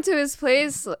I you. went to his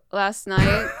place last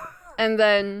night, and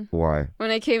then Why?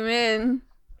 when I came in,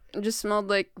 It just smelled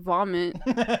like vomit.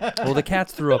 Well, the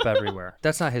cats threw up everywhere.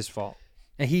 That's not his fault.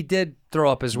 And he did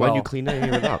throw up as Why well. didn't you clean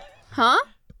it up? Huh?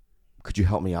 Could you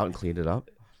help me out and clean it up?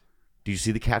 Do you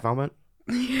see the cat vomit?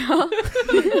 Yeah.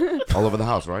 All over the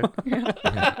house, right? Yeah.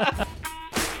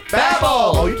 Babbel!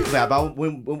 Oh, you took Babbel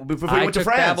before you I went to took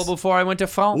France. Babbel before I went to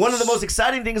France. One of the most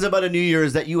exciting things about a new year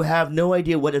is that you have no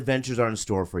idea what adventures are in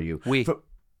store for you.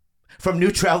 From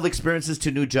new travel experiences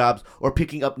to new jobs or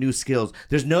picking up new skills,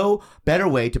 there's no better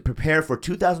way to prepare for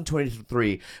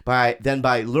 2023 than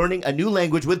by learning a new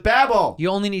language with Babbel. You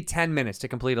only need 10 minutes to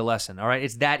complete a lesson, all right?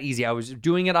 It's that easy. I was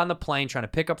doing it on the plane, trying to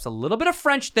pick up a little bit of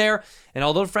French there, and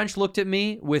although the French looked at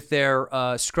me with their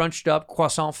scrunched up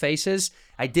croissant faces,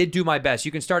 I did do my best.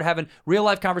 You can start having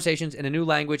real-life conversations in a new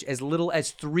language as little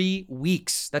as 3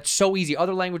 weeks. That's so easy.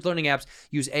 Other language learning apps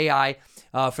use AI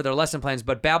for their lesson plans,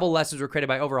 but Babbel lessons were created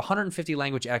by over 150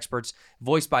 language experts,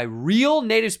 voiced by real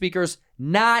native speakers,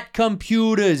 not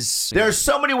computers. There are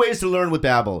so many ways to learn with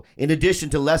Babbel. In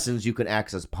addition to lessons, you can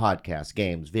access podcasts,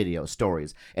 games, videos,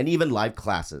 stories, and even live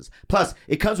classes. Plus,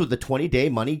 it comes with a 20-day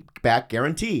money-back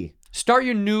guarantee. Start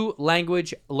your new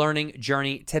language learning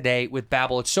journey today with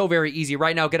Babbel. It's so very easy.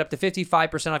 Right now, get up to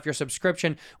 55% off your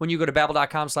subscription when you go to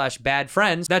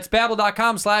babbel.com/badfriends. That's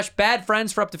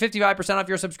babbel.com/badfriends for up to 55% off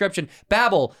your subscription.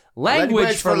 Babbel,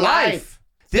 language for life.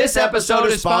 This episode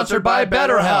is sponsored by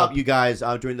BetterHelp. You guys,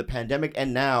 during the pandemic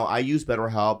and now, I use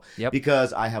BetterHelp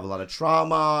because I have a lot of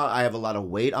trauma. I have a lot of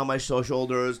weight on my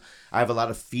shoulders. I have a lot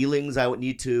of feelings I would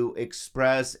need to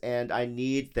express, and I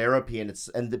need therapy. And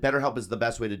the BetterHelp is the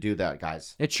best way to do that,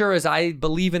 guys. It sure is. I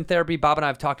believe in therapy. Bob and I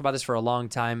have talked about this for a long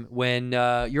time. When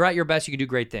you're at your best, you can do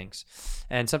great things.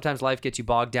 And sometimes life gets you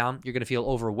bogged down. You're going to feel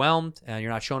overwhelmed, and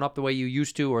you're not showing up the way you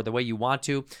used to or the way you want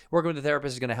to. Working with a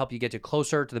therapist is going to help you get you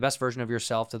closer to the best version of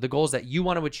yourself, to the goals that you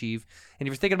want to achieve. And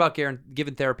if you're thinking about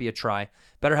giving therapy a try,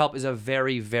 BetterHelp is a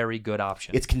very, very good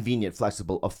option. It's convenient,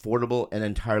 flexible, affordable, and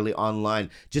entirely online.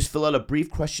 Just fill out a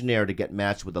brief questionnaire to get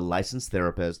matched with a licensed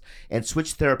therapist and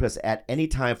switch therapists at any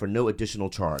time for no additional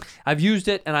charge. I've used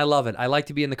it and I love it. I like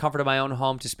to be in the comfort of my own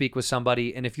home to speak with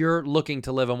somebody. And if you're looking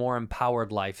to live a more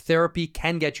empowered life, therapy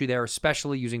can get you there,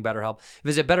 especially using BetterHelp.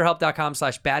 Visit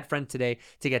betterhelp.com/badfriend today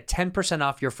to get 10%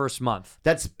 off your first month.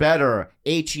 That's better,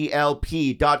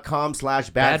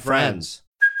 HELP.com/badfriends.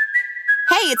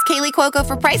 Hey, it's Kaylee Cuoco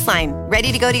for Priceline.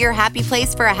 Ready to go to your happy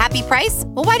place for a happy price?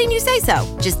 Well, why didn't you say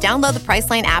so? Just download the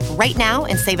Priceline app right now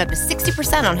and save up to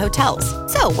 60% on hotels.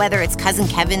 So whether it's Cousin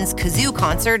Kevin's Kazoo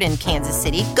Concert in Kansas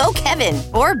City, go Kevin,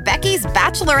 or Becky's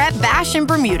Bachelorette Bash in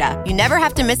Bermuda, you never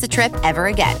have to miss a trip ever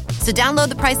again. So download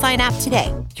the Priceline app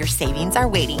today. Your savings are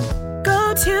waiting.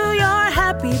 Go to your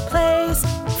happy place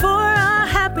for a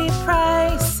happy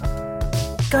price.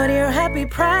 Go to your happy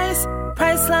price,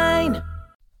 Priceline.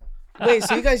 Wait,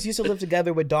 so you guys used to live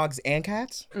together with dogs and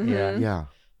cats? Yeah. Yeah.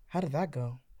 How did that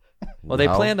go? Well, they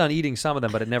planned on eating some of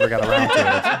them, but it never got around to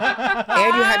it.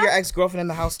 And you had your ex-girlfriend in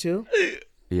the house too?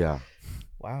 Yeah.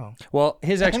 Wow. Well,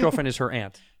 his ex-girlfriend is her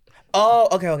aunt. Oh,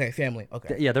 okay, family.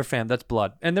 Okay. Yeah, they're fam. That's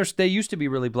blood. And they used to be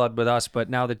really blood with us, but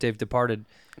now that they've departed,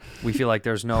 we feel like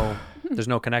there's no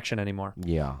connection anymore.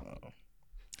 Yeah.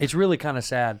 It's really kind of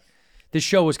sad. This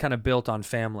show was kind of built on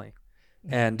family.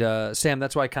 And Sam,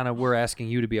 that's why kind of we're asking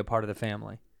you to be a part of the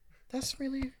family. That's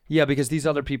really... Yeah, because these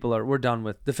other people we're done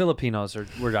with. The Filipinos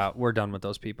we're done with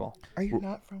those people. Are you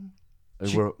not from...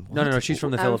 No, she's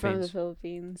from the I'm Philippines. from the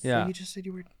Philippines. Yeah. So you just said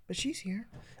you were... But she's here.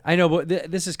 I know, but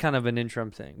this is kind of an interim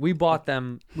thing. We bought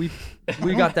them. We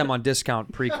got them on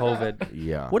discount pre-COVID.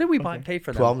 Yeah. What did we pay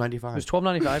for them? $12.95. It was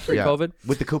 $12.95 pre-COVID.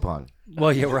 With the coupon.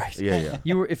 Well, yeah, right. Yeah.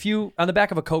 If you on the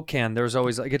back of a Coke can, there's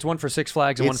always like it's one for Six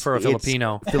Flags and one for a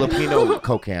Filipino. Filipino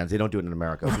Coke cans. They don't do it in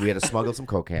America. So we had to smuggle some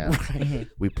Coke cans. Right.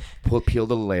 We peeled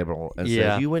the label and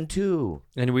said, "You win two."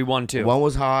 And we won two. One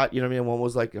was hot, you know what I mean. One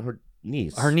was like her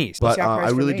niece. But I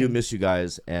really do miss you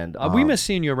guys, and we miss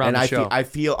seeing you around the show. I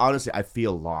feel honestly, I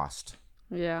feel lost.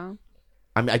 Yeah.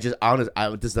 I mean,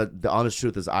 the honest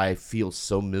truth is, I feel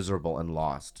so miserable and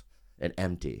lost and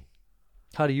empty.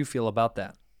 How do you feel about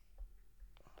that?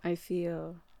 I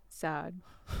feel sad.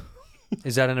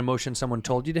 Is that an emotion someone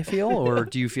told you to feel, or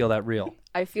do you feel that real?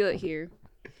 I feel it here.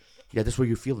 Yeah, that's where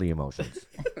you feel the emotions.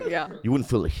 Yeah. You wouldn't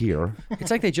feel it here.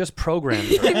 It's like they just programmed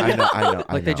her. I know.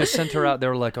 Like they just sent her out. They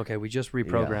were like, okay, we just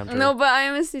reprogrammed her. No, but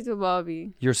I miss Tito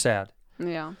Bobby. You're sad.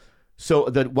 Yeah. So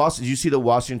did you see the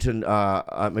Washington?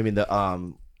 Not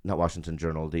Washington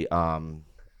Journal. The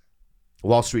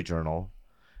Wall Street Journal.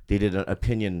 They did an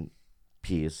opinion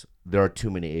piece. There are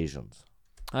too many Asians.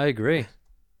 I agree.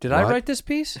 Did I write this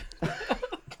piece?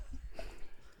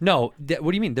 No.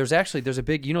 What do you mean? There's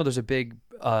a big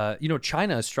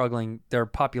China is struggling. Their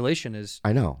population is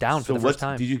I know. down for the first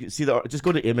time. Did you see just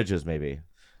go to images maybe?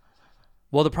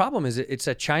 Well, the problem is it's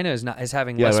that China is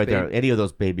having Yeah, less right there. baby. Any of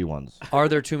those baby ones. Are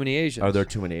there too many Asians? Are there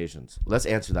too many Asians? Let's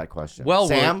answer that question. Well,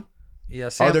 Sam? Yeah,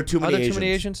 Sam. Are there too many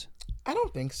Asians? I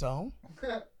don't think so.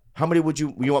 How many would you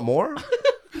want more?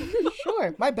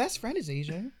 Sure. My best friend is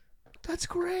Asian. That's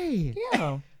great.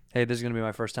 Yeah. Hey, this is going to be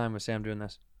my first time with Sam doing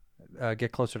this.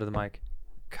 Get closer to the mic.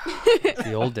 God,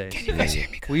 the old days.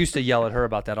 We used to yell at her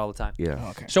about that all the time. Yeah. Oh,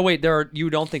 okay. So wait, you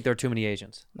don't think there are too many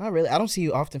Asians? Not really. I don't see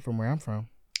you often from where I'm from.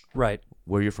 Right.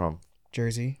 Where are you from?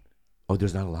 Jersey. Oh,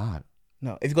 there's not a lot.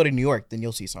 No. If you go to New York, then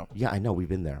you'll see some. Yeah, I know. We've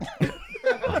been there.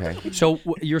 Okay. So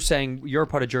you're saying you're a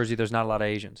part of Jersey, there's not a lot of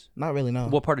Asians? Not really, no.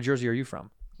 What part of Jersey are you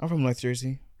from? I'm from North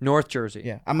Jersey. North Jersey.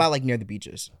 Yeah. I'm not like near the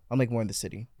beaches. I'm like more in the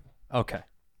city. Okay.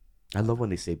 I love when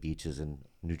they say beaches in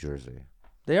New Jersey.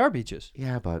 They are beaches.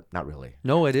 Yeah, but not really.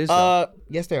 No, it is.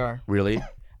 Yes, they are. Really?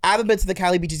 I haven't been to the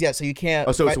Cali beaches yet, so you can't.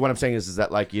 Oh, so what I'm saying is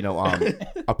that like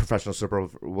a professional surfer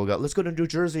will go, let's go to New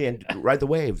Jersey and ride the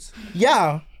waves.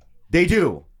 Yeah. They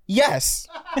do. Yes.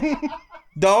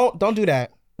 Don't do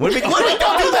that. What do you mean?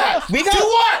 Don't do that. We got, do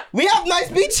what? We have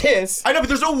nice beaches. I know, but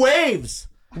there's no waves.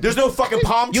 There's no fucking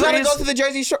palm trees. You gotta go to the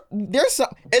Jersey Shore. There's some.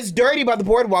 It's dirty by the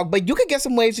boardwalk, but you could get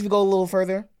some waves if you go a little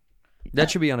further. That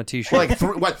should be on a T-shirt.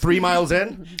 Like 3 miles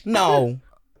in? No.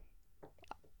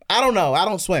 I don't know. I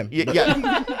don't swim.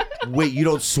 Yeah. Wait, you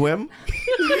don't swim?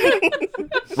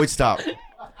 Wait, stop.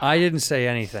 I didn't say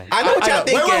anything. I know what y'all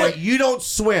thinking. Wait. You don't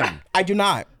swim. I do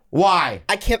not. Why?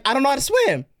 I don't know how to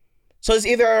swim. So it's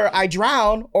either I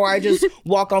drown or I just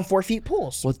walk on 4 feet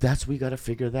pools. Well, we got to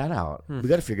figure that out. We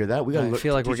got to figure that. We got. I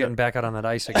feel like we're getting back out on that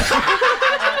ice again.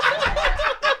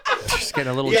 Just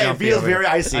getting a little Yeah, it jumpy feels over here. very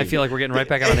icy. I feel like we're getting right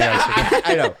back out on the ice again.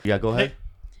 I know. Yeah, go ahead.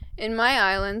 In my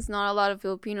islands, not a lot of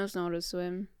Filipinos know how to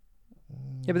swim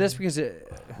Yeah, but that's because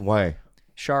Why?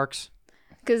 Sharks.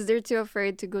 because they're too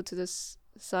afraid to go to the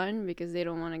sun because they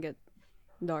don't want to get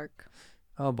dark.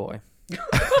 Oh boy.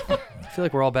 I feel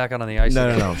like we're all back out on the ice.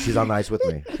 No. She's on the ice with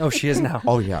me. Oh, she is now.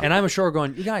 Oh, yeah. And I'm ashore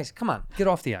going, you guys, come on, get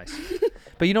off the ice.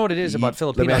 But you know what it is about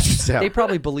Let me ask you Filipinos? something. They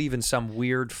probably believe in some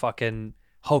weird fucking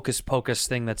hocus pocus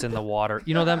thing that's in the water.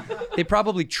 You know them? They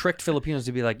probably tricked Filipinos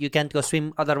to be like, you can't go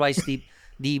swim, otherwise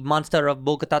the monster of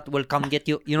Bogotat will come get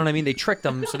you. You know what I mean? They tricked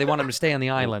them, so they want them to stay on the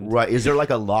island. Right. Is there like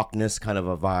a Loch Ness kind of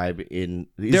a vibe in?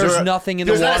 There's nothing in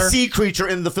the water. There's not a sea creature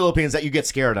in the Philippines that you get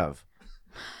scared of.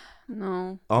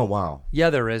 No. Oh wow. Yeah,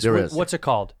 there is. There is. What's it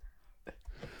called?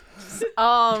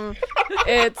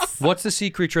 It's What's the sea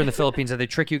creature in the Philippines that they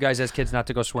trick you guys as kids not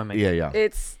to go swimming? Yeah.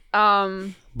 it's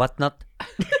But not.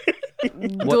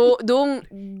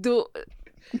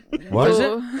 What is it?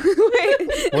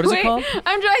 Wait, What is it called?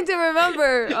 I'm trying to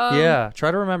remember. Yeah, try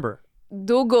to remember.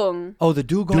 Dugong. Oh, the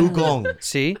dugong. Dugong.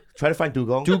 See? Try to find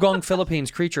dugong. Dugong Philippines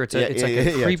creature. It's like a Try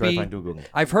to creepy. find dugong.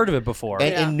 I've heard of it before.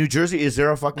 And in New Jersey, is there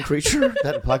a fucking creature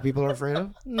that black people are afraid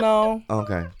of? No.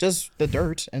 Okay. Just the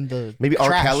dirt and the Maybe R.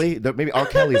 trash. Kelly. Maybe R.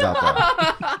 Kelly's out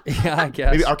there. Yeah, I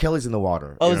guess. Maybe R. Kelly's in the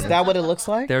water. Oh, You know is what I that what it looks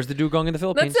like? There's the dugong in the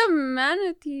Philippines. That's a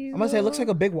manatee. I'm gonna say it looks like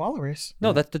a big walrus.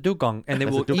 No, that's the dugong, and they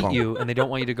That's will the eat dugong. you, and they don't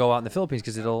want you to go out in the Philippines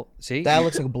because it'll see. That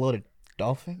looks like a bloated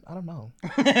dolphin. I don't know.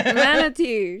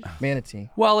 Manatee. Manatee.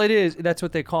 Well, it is. That's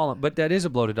what they call it, but that is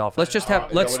a bloated dolphin. Let's just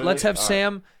have let's have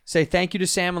Sam say thank you to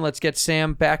Sam, and let's get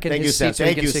Sam back in Thank his you, seat Sam. so he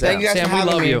Thank can you, sit Sam. down. Thank you guys Sam, for we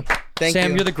having love me. you. Thank Sam,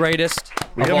 you. you're the greatest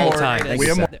of have all more. time. Thank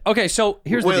you, Sam. Okay, so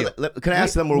here's the Wait, deal. can I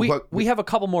ask them real quick? We have a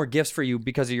couple more gifts for you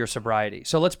because of your sobriety.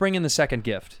 So let's bring in the second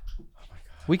gift.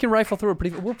 We can rifle through it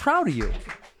pretty. We're proud of you.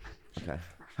 Okay.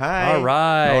 Hi. All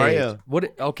right. How are you?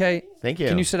 What? Okay. Thank you.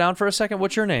 Can you sit down for a second?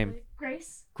 What's your name?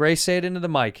 Grace. Grace. Say it into the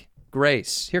mic.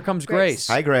 Grace. Here comes Grace.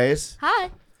 Hi, Grace. Hi.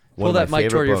 Pull One of that my mic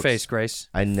favorite toward your books. face, Grace.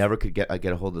 I never could get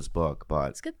a hold of this book, but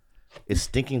It's good. it's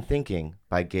Stinking Thinking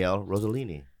by Gail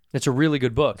Rossellini. It's a really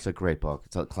good book. It's a great book.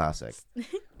 It's a classic.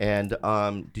 And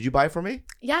did you buy it for me?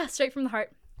 Yeah, straight from the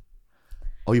heart.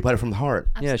 Oh, you bought it from the heart.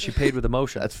 Yeah, she paid with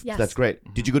emotion. Yes. That's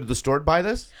great. Did you go to the store to buy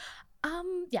this?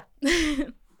 Yeah.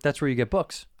 That's where you get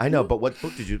books. I know, but what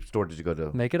store did you go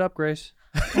to? Make it up, Grace.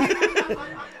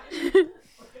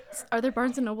 Are there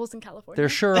Barnes and Nobles in California? There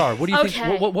sure are. What do you Okay.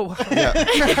 think? What?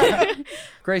 Yeah.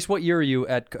 Grace, what year are you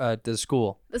at the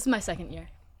school? This is my second year.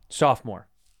 Sophomore.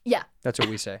 Yeah. That's what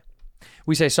we say.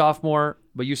 We say sophomore,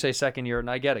 but you say second year, and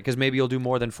I get it because maybe you'll do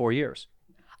more than 4 years.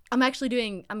 I'm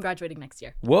graduating next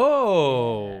year.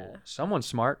 Whoa. Someone's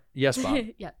smart. Yes, Bob.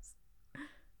 Yes.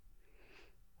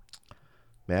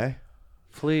 May I?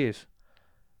 Please.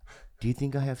 Do you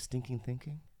think I have stinking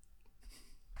thinking?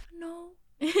 No.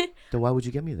 Then why would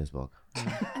you get me this book?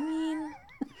 I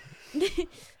mean,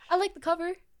 I like the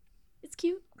cover. It's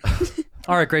cute.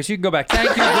 All right, Grace, you can go back. Thank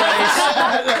you,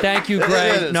 Grace. Thank you,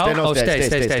 Grace. No,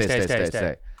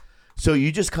 stay. So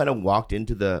you just kind of walked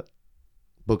into the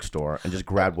bookstore and just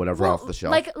grabbed whatever off the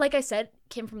shelf. Like I said,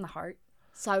 came from the heart.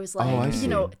 So I was like, I see.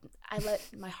 I let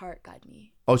my heart guide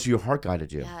me. Oh, so your heart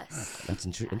guided you. Yes. That's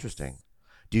interesting.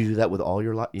 Do you do that with all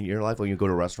your in your life when you go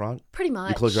to a restaurant? Pretty much.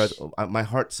 You close your eyes. My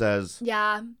heart says.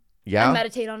 Yeah. Yeah. I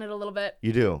meditate on it a little bit.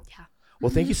 You do. Yeah.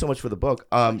 Well, thank you so much for the book.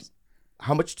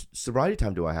 How much sobriety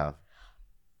time do I have?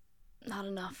 Not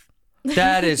enough.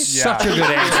 That is such a good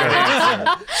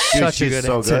answer. Dude, Such a she's good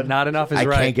so answer. good. Not enough is I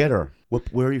right. can't get her.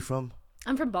 Where are you from?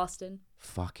 I'm from Boston.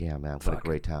 Fuck yeah, man! What a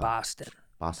great town. Boston.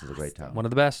 Boston's a great town. One of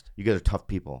the best. You guys are tough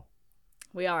people.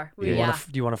 We are. Yeah. Yeah.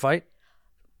 Do you want to fight?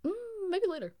 Maybe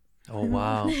later. Oh,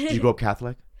 wow. Did you grow up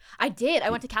Catholic? I did. I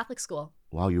went to Catholic school.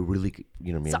 Wow, you really,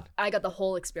 you know what I mean? So I got the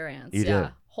whole experience. You yeah. did?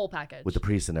 Whole package. With the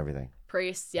priests and everything.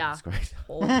 Priests, yeah. That's great.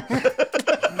 Whole.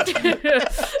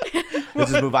 Let's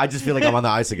just move. I just feel like I'm on the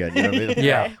ice again. You know what I mean?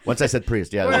 Yeah. Once I said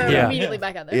priest, yeah. We're immediately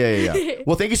back out there. Yeah.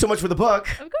 Well, thank you so much for the book.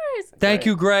 Of course. Thank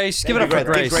you, Grace. Give it up for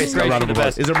Grace. Grace, Grace, a round you're of the applause.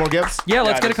 best. Is there more gifts? Yeah,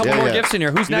 let's get a couple more Yeah. gifts in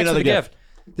here. Who's Give me next for the another gift?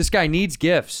 This guy needs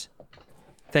gifts.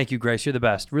 Thank you, Grace. You're the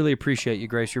best. Really appreciate you,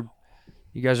 Grace. You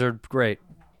guys are great.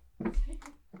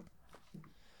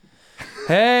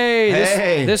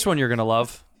 Hey, this one you're going to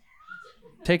love.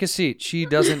 Take a seat. She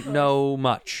doesn't know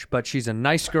much, but she's a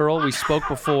nice girl. We spoke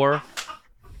before.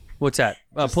 What's that?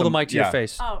 Pull the mic to your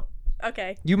face. Oh,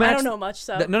 okay. You I matched- don't know much,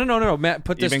 so. No. Matt,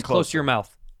 put this Even close to your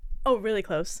mouth. Oh, really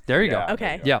close. There you go.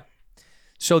 Okay. Yeah.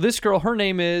 So this girl, her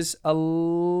name is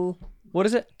what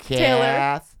is it?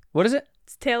 Taylor. What is it?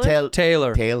 It's Taylor.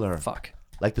 Taylor. Taylor. Fuck.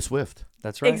 Like the Swift.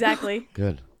 That's right. Exactly.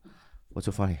 Good. What's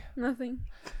so funny? Nothing.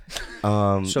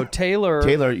 So Taylor.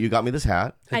 Taylor, you got me this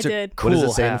hat. I did. What does it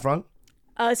Cool say in the hat. front?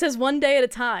 It says one day at a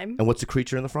time. And what's the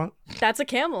creature in the front? That's a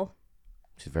camel.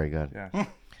 She's very good. Yeah,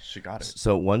 she got it.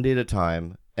 So one day at a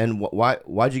time. And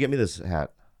why'd you get me this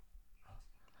hat?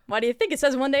 Why do you think it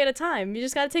says one day at a time? You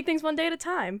just got to take things one day at a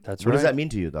time. That's What does that mean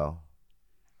to you, though?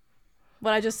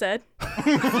 What I just said.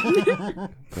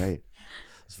 Great.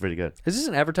 It's pretty good. Is this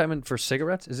an advertisement for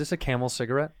cigarettes? Is this a Camel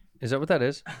cigarette? Is that what that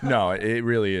is? No, it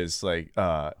really is like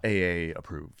AA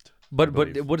approved. But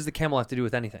what does the Camel have to do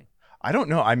with anything? I don't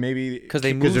know. I maybe Because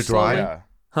they move they're dry. slowly.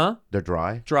 Huh? They're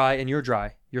dry. Dry, and you're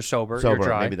dry. You're sober. Sober. You're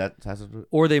dry. Maybe that has to do.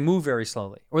 Or they move very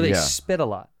slowly. Or they Yeah. spit a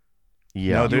lot.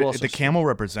 Yeah. No, You also the camel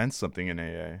represents something in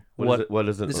AA. What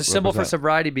is it? It's a symbol for represent?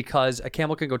 sobriety because a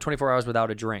camel can go 24 hours without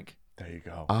a drink. There you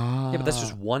go. Ah. Yeah, but that's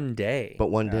just one day.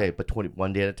 But one day, but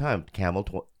 1 day at a time. Camel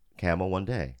 1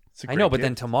 day. I know, but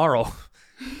then tomorrow,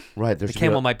 Right. the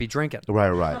camel might be drinking.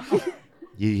 Right.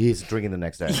 He's drinking the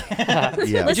next day. Yeah. It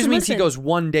just Listen, means he listen. goes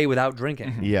 1 day without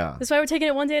drinking. Yeah. That's why we're taking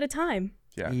it one day at a time.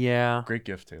 Yeah. Yeah. Great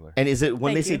gift, Taylor. And is it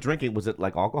when Thank they say you. drinking? Was it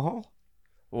like alcohol?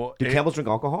 Well, Do camels drink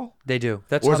alcohol? They do.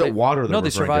 That's Or how is it they, water they're No, they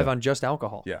referring survive to? on just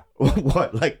alcohol. Yeah.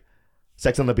 What? Like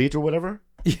sex on the beach or whatever?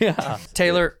 Yeah.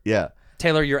 Taylor, Yeah.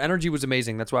 your energy was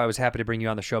amazing. That's why I was happy to bring you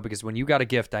on the show because when you got a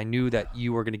gift, I knew that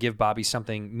you were going to give Bobby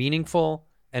something meaningful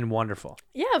and wonderful.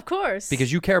 Yeah, of course.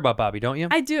 Because you care about Bobby, don't you?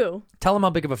 I do. Tell him how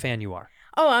big of a fan you are.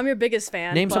 Oh, I'm your biggest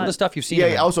fan. Name some of but the stuff you've seen. Yeah.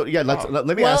 of him. Also, yeah. Let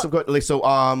me Well- ask some questions. So,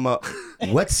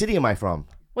 what city am I from?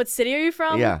 What city are you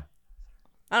from? Yeah.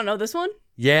 I don't know. This one?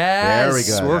 Yes. Very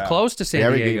good. We're Yeah. close to San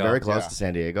Very Diego. good. Very close Yeah. to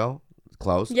San Diego.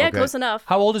 Close. Yeah, okay. close enough.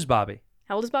 How old is Bobby?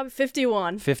 How old is Bobby?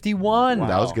 51. 51.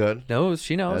 That was good. Knows.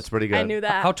 She knows. That's pretty good. I knew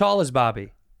that. How tall is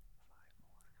Bobby?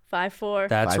 5'4".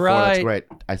 That's 5'4", right. That's great.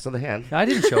 I saw the hand. I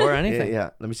didn't show her Yeah, anything. yeah.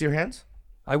 Let me see your hands.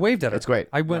 I waved at her. That's great.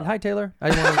 I went, hi, Taylor. I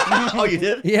didn't want to... Oh, you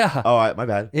did? Yeah. Oh, all right, my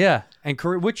bad. Yeah. And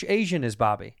which Asian is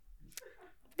Bobby?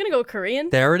 I'm going to go Korean.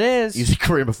 There it is. You see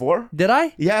Korean before? Did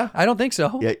I? Yeah. I don't think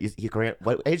so. Yeah, you Korean.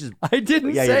 What age is? I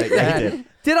didn't Yeah, say yeah, that. you did.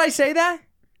 Did I say that?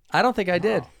 I don't think I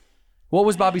did. What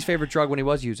was Bobby's favorite drug when he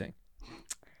was using?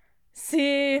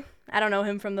 See, I don't know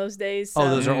him from those days. So. Oh,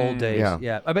 those are old days. Yeah.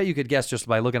 Yeah. I bet you could guess just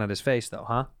by looking at his face, though,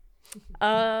 huh?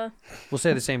 We'll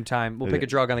say at the same time. We'll pick a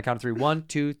drug on the count of three. 1,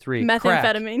 2, 3. Crack.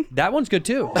 Methamphetamine. That one's good,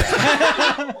 too.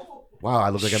 Wow, I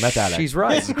look like a meth addict. She's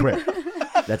right. This is great.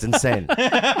 That's insane.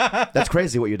 That's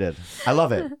crazy what you did. I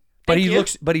love it. But Thank you.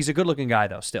 but he's a good-looking guy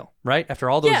though. Still, right? After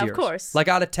all those Yeah, of years, course. Like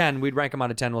out of 10, we'd rank him out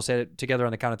of 10. We'll say it together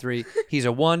on the count of 3. He's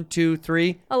a 1, 2,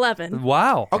 3. 11.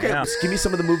 Wow. Okay, just give me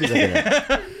some of the movies I've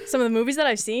been in. Some of the movies that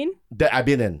I've seen That I've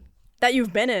been in. that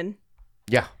you've been in.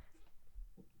 Yeah.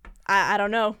 I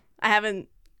don't know. I haven't.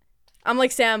 I'm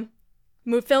like Sam,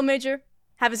 film major.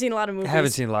 Haven't seen a lot of movies. I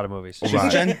haven't seen a lot of movies. She's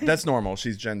Right. Gen. That's normal.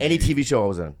 She's Gen. Any Z. TV show I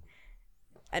was in.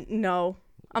 No,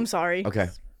 I'm sorry. Okay.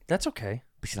 That's okay.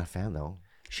 But she's not a fan though.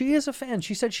 She is a fan.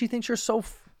 She said she thinks you're so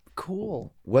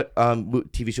cool. What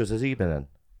TV shows has he been in?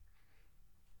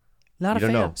 Not You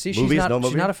a don't fan. know. See, Movies? she's not. No She's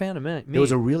movie? not a fan of me. There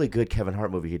was a really good Kevin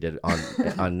Hart movie he did on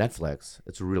on Netflix.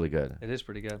 It's really good. It is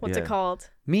pretty good. What's Yeah. it called?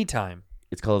 Me Time.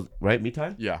 It's called Me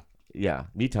Time. Yeah. Yeah,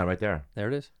 Me Time right there. There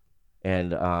it is.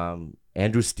 And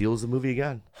Andrew steals the movie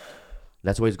again.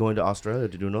 That's why he's going to Australia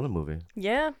to do another movie.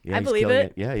 Yeah, Yeah, I he's believe killing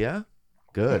it. Yeah, yeah.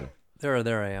 Good. There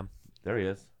I am. There he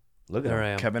is. Look at There him. I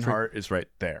am. Kevin Hart is right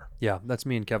there. Yeah, that's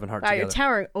me and Kevin Hart Wow, you're together.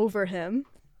 towering over him.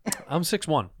 I'm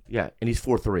 6'1". Yeah, and he's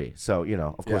 4'3", so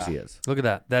of course he is. Look at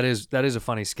that. That is a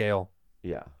funny scale.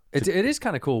 Yeah. It is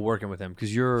kind of cool working with him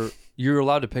because you're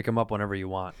allowed to pick him up whenever you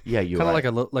want. Yeah, you kind of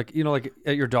are. like like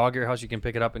at your dog at your house, you can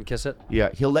pick it up and kiss it. Yeah,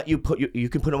 he'll let you you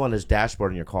can put him on his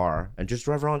dashboard in your car and just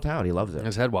drive around town. He loves it.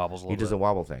 His head wobbles a He little does bit. a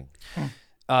wobble thing.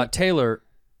 Taylor,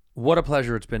 what a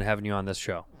pleasure it's been having you on this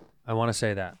show. I want to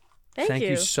say that. Thank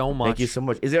you you. so much. Thank you so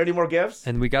much. Is there any more gifts?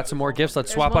 And we got some more gifts. Let's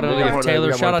There's swap one out a more. leaf. We Taylor,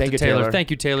 got shout one. out Thank to you, Taylor. Taylor.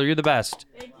 Thank you, Taylor. You're the best.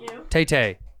 Thank you. Tay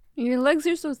Tay. Your legs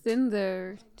are so thin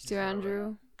there, Sir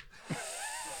Andrew.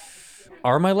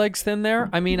 Are my legs thin there?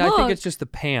 I mean, I think Look. it's just the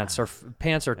pants.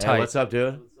 Pants are Hey, tight. what's up,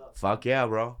 dude? Fuck yeah,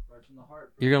 bro.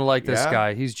 You're gonna like this Yeah?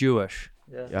 guy. He's Jewish.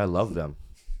 Yeah, I love them.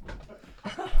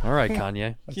 All right,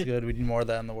 Kanye. That's good. We need more of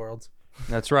that in the world.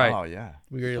 That's right. Oh yeah.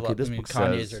 We already Okay, love. this I mean, book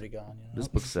Kanye's says- already gone. You know? This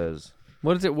book says,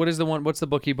 What is it? What is the one? What's the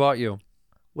book he bought you?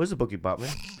 what is the book you bought me?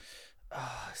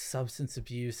 Substance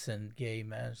abuse and gay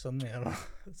men. Something. I don't know.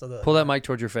 Something like Pull that mic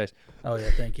towards your face. Oh yeah,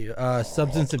 thank you.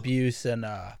 Substance abuse and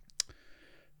I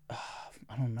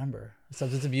don't remember.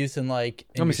 Substance abuse and like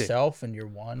Let in me see. yourself and you're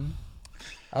one.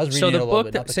 I was reading So it the a little book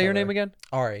bit. that, not the say your name cover. again.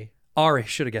 Ari. Ari,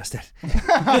 should have guessed it.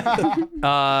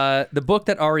 The book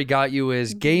that Ari got you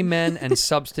is Gay Men and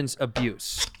Substance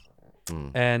Abuse.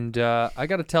 And I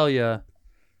got to tell you,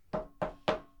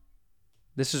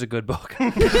 this is a good book.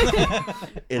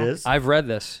 It is? I've read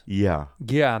this. Yeah.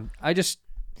 Yeah,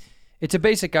 it's a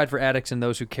basic guide for addicts and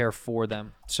those who care for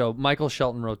them. So Michael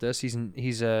Shelton wrote this. He's an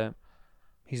MS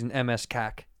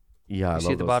CAC. Yeah, I You see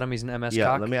love at the those. bottom, he's an MS Yeah,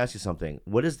 cock. let me ask you something.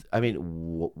 What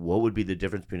would be the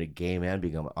difference between a gay man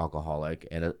being an alcoholic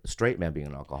and a straight man being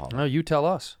an alcoholic? No, you tell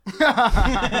us.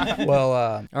 Well,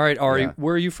 All right, Ari, yeah.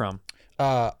 where are you from?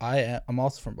 I'm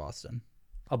also from Boston.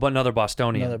 Oh, but another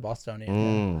Bostonian. Another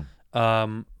Bostonian.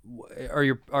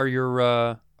 Are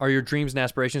your dreams and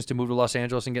aspirations to move to Los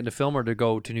Angeles and get into film, or to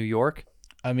go to New York?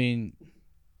 I mean,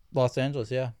 Los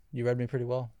Angeles. Yeah, you read me pretty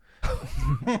well.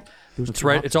 That's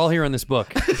right. It's all here in this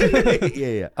book.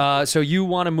 yeah. So you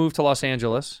want to move to Los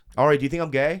Angeles? All right. Do you think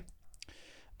I'm gay?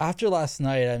 After last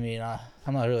night, I mean,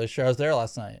 I'm not really sure. I was there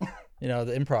last night. You know,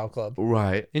 the improv club.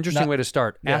 Right. Interesting way to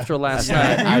start. Yeah. After last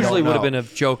Yeah. night, I usually don't would have know.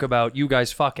 been a joke about you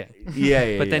guys fucking.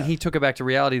 Yeah. But then he took it back to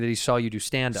reality that he saw you do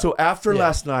stand up. So after Yeah.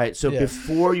 last night, Yeah.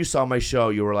 before you saw my show,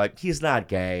 you were like, he's not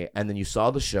gay. And then you saw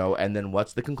the show. And then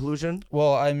what's the conclusion?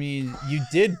 Well, I mean, you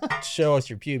did show us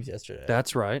your pubes yesterday.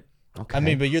 That's right. Okay. I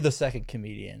mean, but you're the second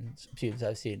comedian's pubes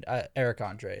I've seen. Eric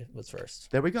Andre was first.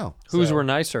 There we go. Whose So- were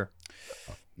nicer?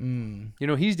 Mm. You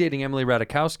know, he's dating Emily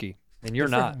Ratajkowski, and you're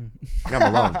not. I'm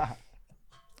alone.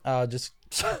 Just,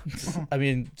 I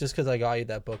mean, just because I got you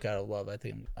that book out of love, I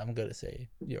think I'm going to say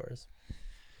yours.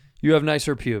 You have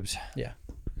nicer pubes. Yeah.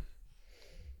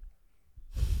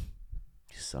 You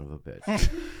son of a bitch.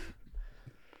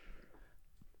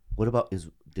 What about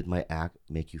did my act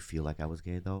make you feel like I was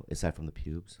gay though, aside from the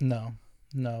pubes? No,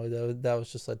 that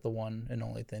was just like the one and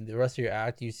only thing. The rest of your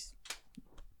act, you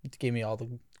gave me all the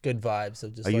good vibes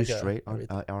of just. Are you like straight,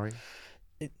 everything. Ari?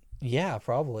 Yeah,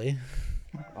 probably.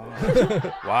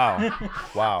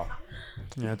 Wow.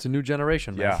 Yeah, it's a new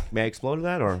generation, man. Yeah. May I explode to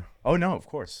that or? Oh no, of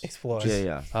course. Explore.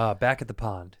 Yeah. Back at the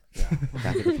pond.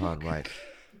 Back at the pond, right?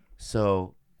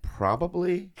 So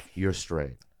probably you're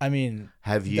straight. I mean,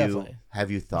 Have you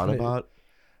definitely. thought about?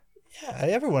 Yeah,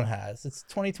 everyone has. It's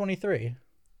 2023.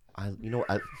 I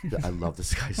love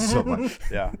this guy so much.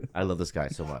 Yeah. I love this guy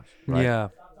so much. Right? Yeah.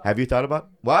 Have you thought about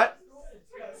what?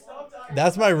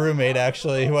 That's my roommate,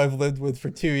 actually, who I've lived with for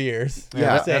 2 years.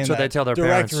 Yeah, I'm saying that's what they tell their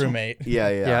direct parents. roommate. Yeah.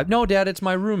 Yeah. No, Dad, it's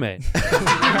my roommate.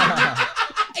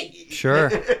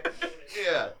 Sure.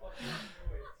 Yeah.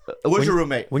 Where's your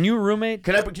roommate? When you were roommate,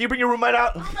 Can you bring your roommate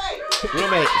out?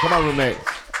 Roommate, come on, roommate.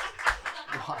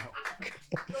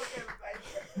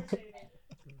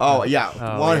 Oh yeah,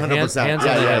 100%. hands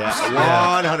on the hips.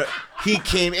 Yeah. 100. He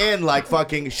came in like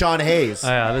fucking Sean Hayes. Oh,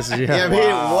 yeah, this is You know what I mean?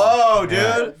 Whoa,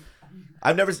 dude.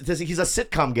 I've never. He's a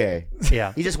sitcom gay.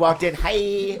 Yeah. He just walked in.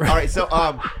 Hey. All right. So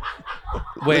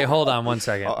Wait, hold on one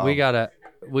second. Uh-oh. We gotta.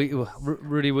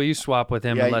 Rudy, will you swap with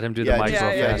him and let him do the mic real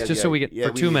fast, just so we get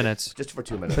for 2 minutes. Just for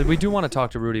 2 minutes. But we do want to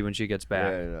talk to Rudy when she gets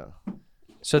back. Yeah.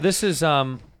 So this is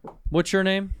what's your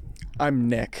name? I'm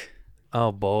Nick.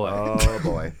 Oh boy. Oh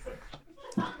boy.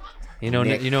 You know,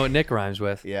 Nick. you know what Nick rhymes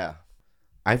with. Yeah.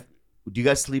 Do you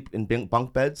guys sleep in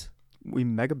bunk beds? We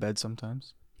mega bed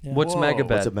sometimes. Yeah. What's mega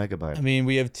bed? What's a mega bed? I mean,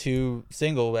 we have 2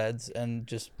 single beds and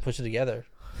just push it together.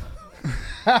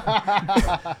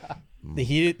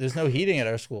 There's no heating at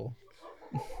our school.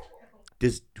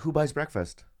 Who buys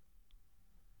breakfast?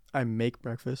 I make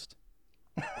breakfast.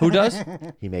 Who does?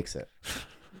 He makes it.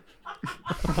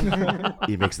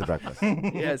 He makes the breakfast.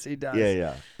 Yes, he does.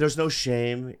 Yeah. There's no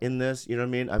shame in this. You know what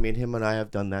I mean? I mean, him and I have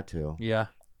done that too. Yeah.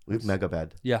 We've mega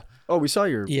bed. Yeah. Oh, we saw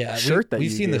your shirt that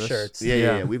we've you seen the gave us. shirts.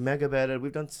 Yeah. We've mega bedded.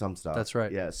 We've done some stuff. That's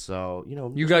right. Yeah. So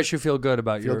you guys should feel good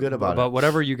about it.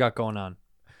 whatever you got going on.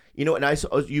 You know,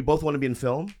 and you both want to be in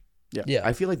film. Yeah.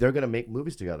 I feel like they're gonna make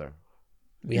movies together.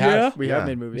 We have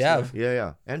made movies. We have.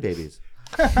 Yeah. And babies.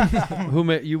 Who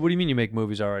made you? What do you mean you make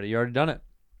movies already? You already done it.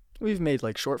 We've made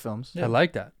like short films. I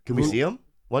like that. Can we see them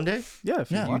one day? Yeah.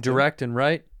 If you You want to. direct and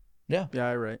write. Yeah. Yeah,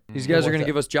 I write. These guys are going to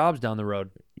give us jobs down the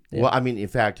road. Yeah. Well, I mean, in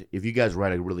fact, if you guys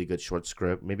write a really good short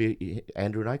script, maybe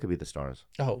Andrew and I could be the stars.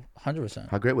 Oh, 100%.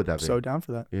 How great would that be? So down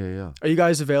for that. Yeah. Are you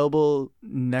guys available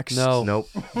next? No. Nope.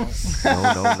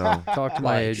 No. Talk to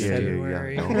my agent.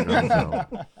 February. Yeah. No.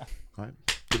 All right.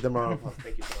 Give them a round of applause.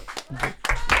 Thank you so much.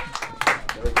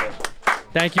 Very good.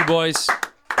 Thank you, boys.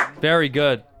 Very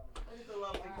good.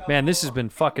 Man, this has been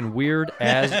fucking weird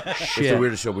as shit. It's the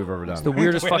weirdest show we've ever done. It's the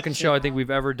weirdest fucking show I think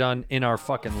we've ever done in our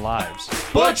fucking lives.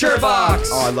 Butcher Box!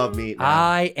 Oh, I love meat. Man.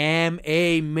 I am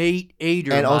a meat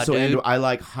eater, And my also, dude. Andrew, I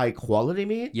like high quality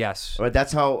meat. Yes. Right,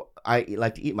 that's how I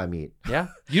like to eat my meat. Yeah.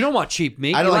 You don't want cheap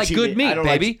meat. I don't you like like cheap good meat. I meat, don't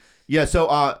like- baby. Yeah, so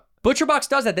ButcherBox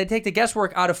does that. They take the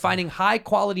guesswork out of finding high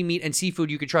quality meat and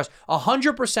seafood you can trust.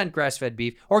 100% grass fed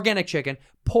beef, organic chicken,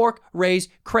 pork,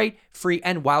 raised, crate free,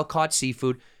 and wild caught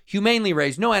seafood. Humanely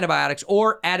raised, no antibiotics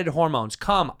or added hormones.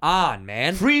 Come on,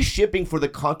 man. free shipping for the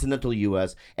continental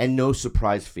U.S. and no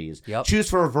surprise fees. Yep. Choose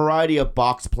for a variety of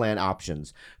box plan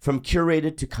options, from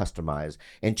curated to customized,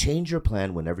 and change your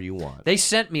plan whenever you want. They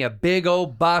sent me a big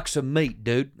old box of meat,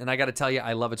 dude. And I got to tell you,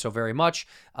 I love it so very much.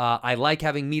 I like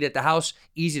having meat at the house.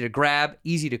 Easy to grab,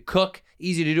 easy to cook,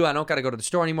 easy to do. I don't got to go to the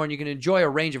store anymore. And you can enjoy a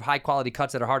range of high quality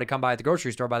cuts that are hard to come by at the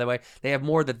grocery store, by the way. They have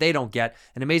more that they don't get.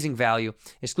 An amazing value.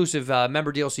 Exclusive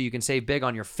member deal so you can save big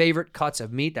on your favorite cuts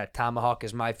of meat. That tomahawk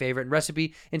is my favorite.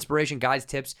 Recipe, inspiration, guides,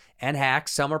 tips, and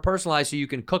hacks. Some are personalized so you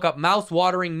can cook up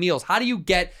mouth-watering meals. How do you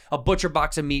get a Butcher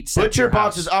Box of meat sent to your ButcherBox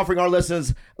house? is offering our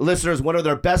listeners one of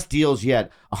their best deals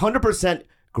yet. 100%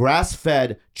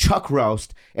 grass-fed chuck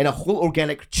roast and a whole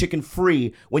organic chicken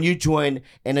free when you join,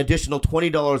 an additional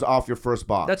 $20 off your first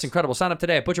box. That's incredible. Sign up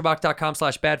today at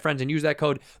butcherbox.com/badfriends and use that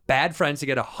code BADFRIENDS to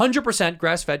get 100%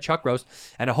 grass-fed chuck roast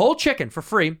and a whole chicken for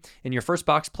free in your first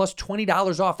box plus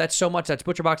 $20 off. That's so much. That's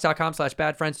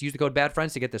butcherbox.com/badfriends. Use the code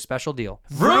BADFRIENDS to get this special deal.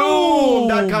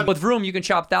 Vroom.com. With Vroom, you can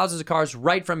shop thousands of cars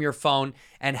right from your phone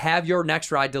and have your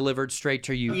next ride delivered straight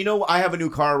to you. You know, I have a new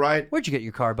car, right? Where'd you get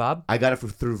your car, Bob? I got it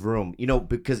through Vroom. You know,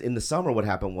 because in the summer what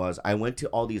happened was I went to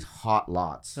all these hot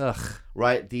lots. Ugh.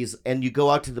 Right? And you go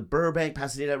out to the Burbank,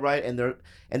 Pasadena, right? And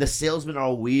the salesmen are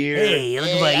all weird. Hey, you look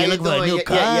for a new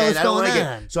car? What's and I don't going like it.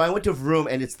 on? So I went to Vroom,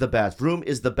 and it's the best. Vroom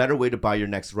is the better way to buy your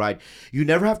next ride. You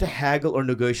never have to haggle or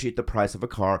negotiate the price of a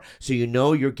car, so you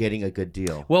know you're getting a good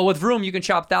deal. Well, with Vroom, you can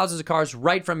shop thousands of cars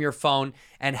right from your phone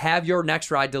and have your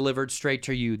next ride delivered straight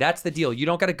to you. That's the deal. You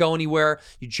don't got to go anywhere.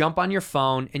 You jump on your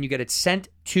phone and you get it sent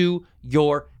to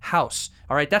your house.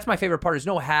 All right, that's my favorite part. There's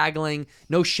no haggling,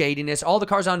 no shadiness. All the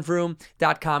cars on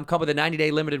Vroom.com come with a 90-day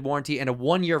limited warranty and a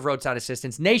 1 year of roadside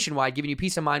assistance nationwide, giving you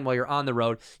peace of mind while you're on the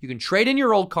road. You can trade in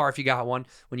your old car if you got one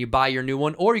when you buy your new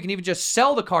one, or you can even just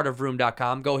sell the car to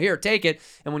Vroom.com. Go here, take it,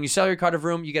 and when you sell your car to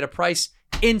Vroom, you get a price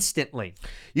instantly.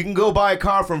 You can go buy a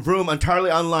car from Vroom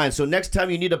entirely online. So next time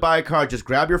you need to buy a car, just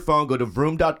grab your phone, go to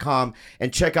Vroom.com,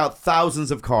 and check out thousands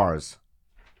of cars.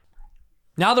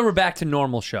 Now that we're back to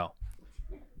normal show,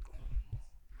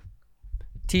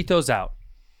 Tito's out.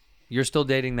 You're still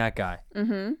dating that guy.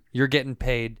 Mm-hmm. You're getting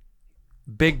paid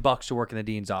big bucks to work in the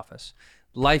dean's office.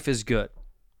 Life is good.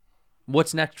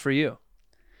 What's next for you?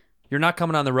 You're not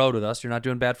coming on the road with us. You're not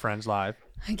doing Bad Friends live.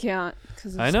 I can't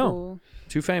because I know. School.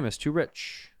 Too famous, too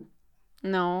rich.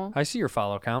 No. I see your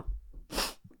follow count.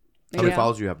 How many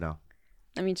followers do you have now?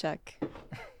 Let me check.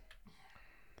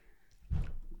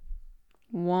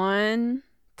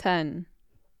 110.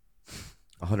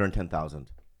 110,000.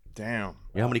 Damn.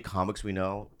 You know how many comics we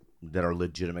know that are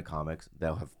legitimate comics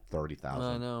that have 30,000,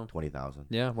 I know. 20,000?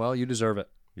 Yeah, well, you deserve it.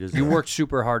 You deserve You it. worked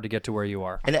super hard to get to where you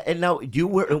are. And now, do you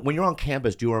when you're on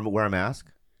campus, do you wear a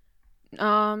mask?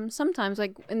 Sometimes,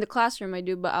 like in the classroom, I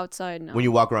do, but outside, no. When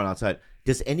you walk around outside,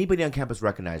 does anybody on campus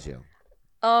recognize you?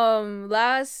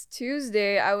 Last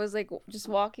Tuesday, I was like just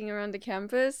walking around the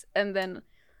campus, and then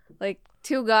like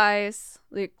 2 guys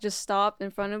like just stopped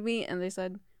in front of me, and they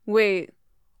said, "Wait,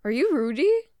 are you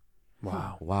Rudy?"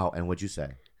 Wow. Wow. And what'd you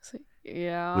say? It's like,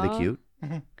 yeah. Were they cute?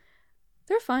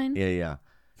 They're fine. Yeah.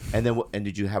 And then, and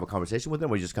did you have a conversation with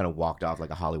them, or you just kind of walked off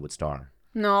like a Hollywood star?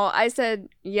 No, I said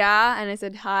yeah, and I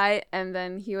said hi, and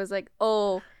then he was like,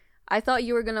 "Oh, I thought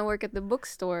you were gonna work at the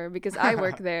bookstore because I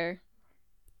work there."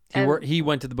 He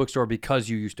went to the bookstore because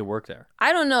you used to work there.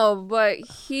 I don't know, but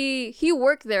he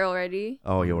worked there already.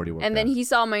 Oh, he already worked And there. then he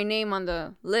saw my name on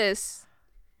the list,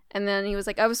 and then he was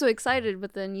like, "I was so excited,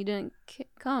 but then you didn't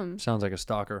come." Sounds like a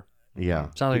stalker. Yeah.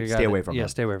 Sounds like a guy. Stay away from Yeah, him.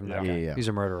 stay away from that. Yeah. He's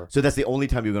a murderer. So that's the only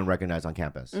time you're going to recognize on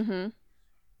campus? Mm-hmm.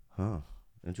 Huh.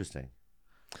 Interesting.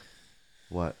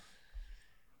 What?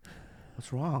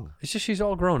 What's wrong? It's just she's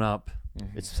all grown up.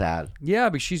 It's sad. Yeah,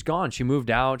 but she's gone. She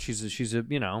moved out. She's a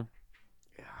you know,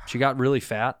 she got really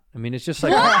fat. I mean, it's just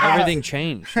like everything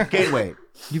changed. Gain weight.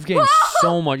 You've gained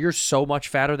so much. You're so much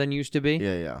fatter than you used to be.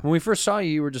 Yeah. When we first saw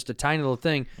you, you were just a tiny little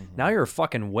thing. Now you're a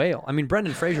fucking whale. I mean,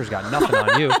 Brendan Fraser's got nothing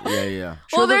on you. Yeah.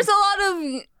 Well, there's a lot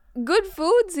of good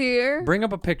foods here. Bring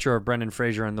up a picture of Brendan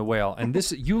Fraser and the whale, and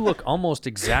this you look almost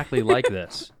exactly like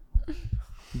this.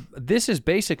 This is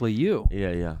basically you.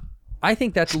 Yeah. I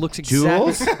think that looks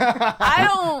exactly. Jules?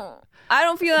 I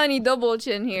don't feel any double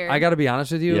chin here. I got to be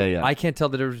honest with you. Yeah. I can't tell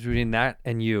the difference between that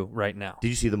and you right now. Did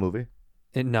you see the movie?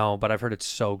 No, but I've heard it's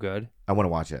so good. I want to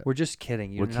watch it. We're just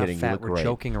kidding. You're We're not kidding. You fat. look We're great.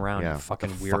 joking around. Yeah. You fucking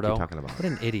What the weirdo. fuck are you talking about? What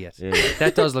an idiot. Yeah.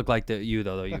 That does look like you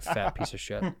though. You fat piece of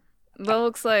shit. That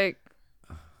looks like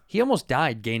He almost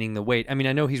died gaining the weight. I mean,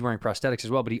 I know he's wearing prosthetics as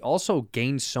well, but he also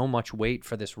gained so much weight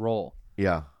for this role.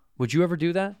 Yeah. Would you ever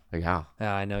do that? Yeah.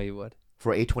 Yeah, I know you would.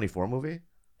 For an A24 movie?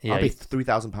 Yeah. I'll be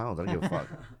 3,000 pounds. I don't give a fuck.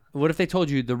 What if they told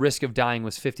you the risk of dying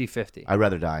was 50-50? I'd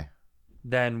rather die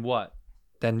Then what?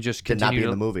 Then just than continue not be to...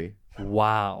 in the movie.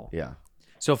 Wow. Yeah.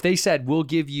 So if they said, we'll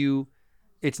give you...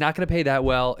 It's not going to pay that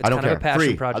well. It's I don't kind care. of a passion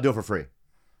Free. project. I'll do it for free.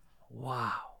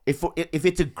 Wow. If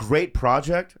it's a great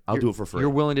project, I'll do it for free. You're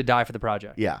willing to die for the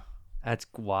project? Yeah. That's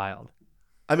wild.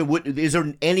 I mean, is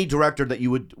there any director that you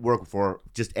would work for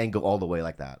just and go all the way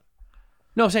like that?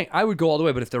 No, I'm saying I would go all the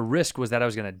way, but if the risk was that I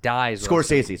was going to die... is what I'm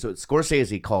saying. Scorsese. So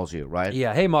Scorsese calls you, right?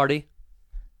 Yeah. Hey, Marty.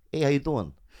 Hey, how you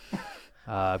doing?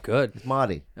 Good. It's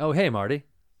Marty. Oh, hey, Marty.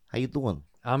 How you doing?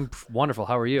 I'm wonderful.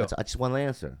 How are you? I just want to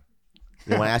answer.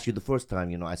 When I asked you the first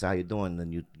time, I said, how you doing?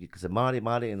 And you said, Marty,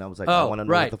 and I was like, I want to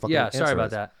know what the fuck Yeah, answer sorry about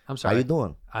is. that. I'm sorry. How you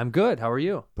doing? I'm good. How are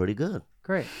you? Pretty good.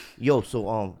 Great. Yo,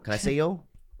 so can I say yo?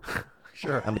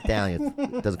 Sure. I'm Italian.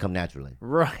 It doesn't come naturally.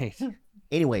 Right.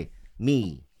 Anyway,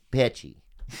 me, Pesci,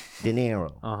 De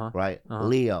Niro, right?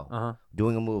 Leo,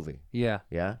 doing a movie. Yeah.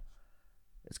 Yeah?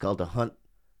 It's called The Hunt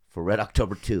for Red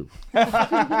October 2.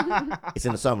 It's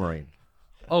in a submarine.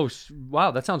 Oh,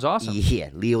 wow. That sounds awesome. Yeah.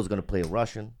 Leo's going to play a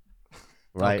Russian,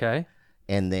 right? Okay.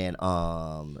 And then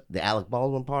the Alec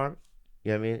Baldwin part,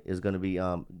 you know what I mean, is going to be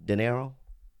De Niro.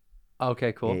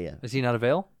 Okay, cool. Yeah. Is he not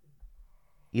avail?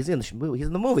 He's in the movie. He's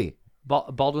in the movie.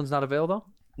 Baldwin's not avail, though?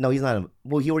 No, he's not.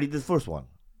 Well, he already did the first one.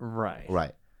 Right.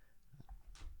 Right.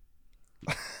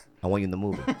 I want you in the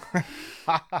movie.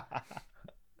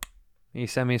 You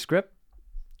send me a script?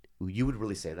 You would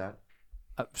really say that?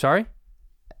 Sorry?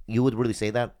 You would really say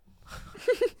that?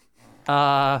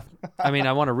 I mean,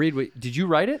 I want to read what... Did you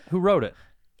write it? Who wrote it?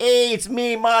 Hey, it's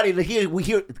me, Marty. Here,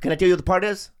 can I tell you what the part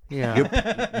is?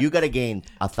 Yeah. You got to gain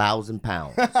 1,000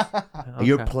 pounds.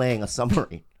 You're playing a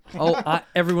submarine. Oh,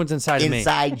 everyone's inside of me.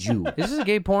 Inside you. Is this a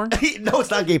gay porn? No,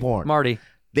 it's not gay porn. Marty.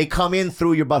 They come in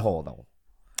through your butthole, though.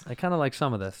 I kind of like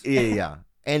some of this. Yeah.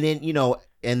 And then,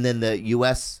 and then the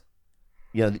U.S.,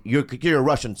 you're a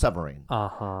Russian submarine.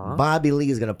 Uh-huh. Bobby Lee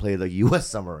is going to play the U.S.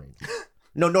 submarine.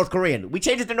 No, North Korean. We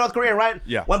changed it to North Korean, right?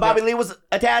 Yeah. When Bobby Lee was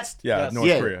attached? Yeah, Yes.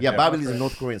 North Korea. Yeah, Yeah, Bobby North Lee's a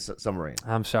North Korean submarine.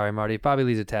 I'm sorry, Marty. If Bobby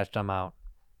Lee's attached, I'm out.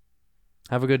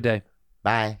 Have a good day.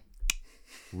 Bye.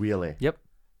 Really? Yep.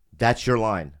 That's your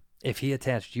line. If he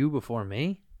attached you before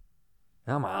me,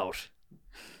 I'm out.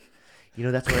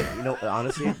 That's what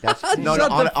honestly, that's Shut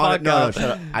the fuck up. shut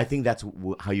up. I think that's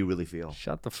how you really feel.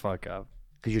 Shut the fuck up.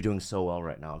 Because you're doing so well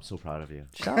right now. I'm so proud of you.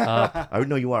 Shut up. I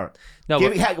know you are. No,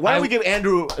 why don't we give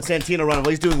Andrew Santino a run?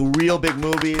 He's doing real big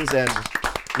movies and,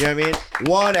 you know what I mean?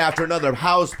 One after another.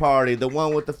 House Party, the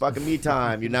one with the fucking me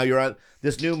time. Now you're on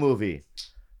this new movie.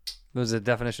 Was it a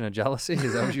definition of jealousy?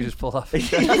 Is that what you just pulled off?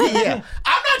 Yeah.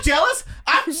 I'm not jealous.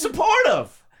 I'm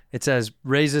supportive. It says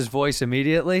raise his voice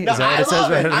immediately. No, Is that what I it says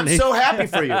love right it. I'm underneath? so happy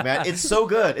for you, man. It's so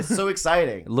good. It's so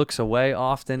exciting. Looks away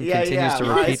often, Yeah, continues yeah, to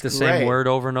right. repeat It's the same great. word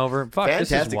over and over. Fuck, this is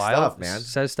Fantastic wild. stuff, man.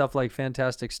 Says stuff like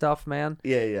fantastic stuff, man.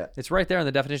 Yeah. It's right there in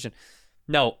the definition.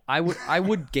 No, I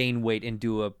would gain weight and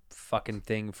do a fucking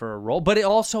thing for a role, but it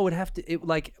also would have to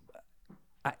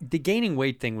the gaining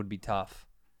weight thing would be tough.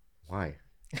 Why?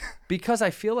 Because I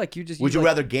feel like Would you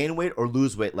rather gain weight or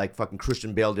lose weight like fucking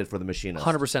Christian Bale did for The Machinist?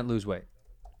 100% lose weight.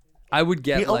 I would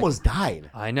get. He almost died.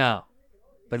 I know,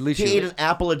 but at least he ate an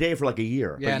apple a day for like a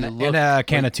year. Yeah, and a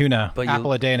can of tuna.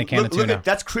 Apple a day and a can of tuna. Look,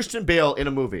 that's Christian Bale in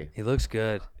a movie. He looks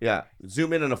good. Yeah,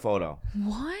 zoom in a photo.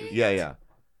 What? Yeah.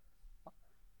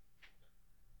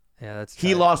 Yeah, that's.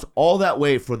 He lost all that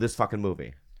weight for this fucking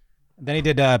movie. Then he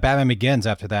did Batman Begins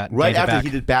after that. Right after he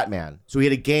did Batman, so he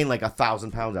had to gain like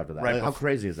 1,000 pounds after that. Right. Like, how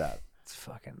crazy is that? It's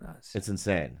fucking nuts. It's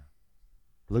insane.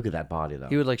 Look at that body though.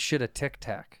 He would like shit a Tic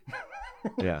Tac.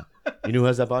 Yeah. You know who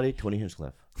has that body? Tony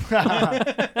Hinchcliffe. Tony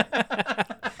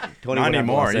Not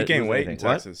anymore. He gained gained weight in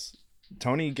Texas.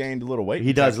 Tony gained a little weight. He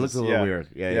in does. Texas. Looks a little weird.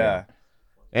 Yeah.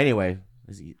 Anyway,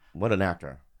 what an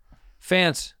actor.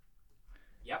 Fans.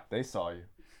 Yep. They saw you.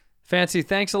 Fancy,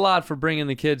 thanks a lot for bringing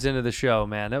the kids into the show,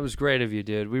 man. That was great of you,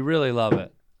 dude. We really love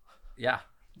it. Yeah.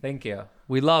 Thank you.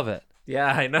 We love it. Yeah,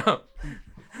 I know.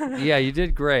 Yeah, you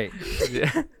did great.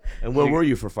 And where were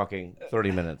you for fucking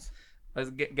 30 minutes? I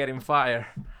was getting fired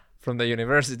from the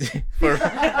university for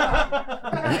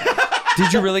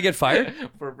Did you really get fired?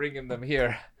 for bringing them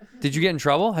here. Did you get in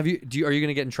trouble? Are you going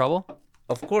to get in trouble?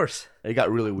 Of course. It got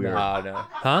really weird. No.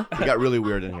 Huh? It got really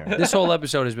weird in here. This whole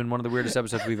episode has been one of the weirdest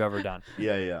episodes we've ever done.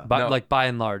 Yeah. But by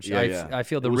and large, Yeah. I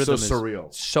feel the It was rhythm so is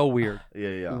surreal. so weird.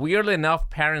 Yeah. Weirdly enough,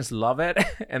 parents love it,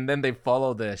 and then they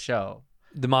follow the show.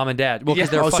 The mom and dad. Well, because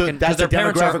Yeah. they're So fucking. that's the their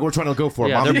parents demographic are, we're trying to go for.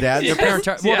 Yeah, Mom and dad. Their parents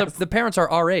are, well, Yes. the parents are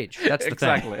our age. That's the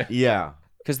Exactly. thing. Yeah.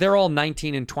 Because they're all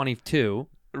 19 and 22,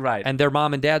 Right. and their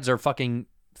mom and dads are fucking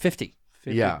 50.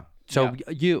 Yeah. So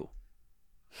you.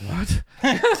 What?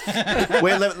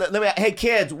 Wait, let me. Hey,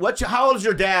 kids, how old is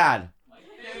your dad?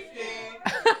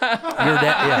 Your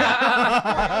dad.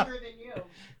 Yeah.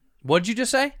 What'd you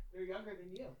just say? They're younger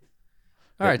than you.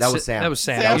 All right, That was Sam. That was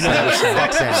Sam. Sam. You know that was Sam.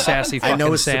 Fuck Sam. Sassy fucking I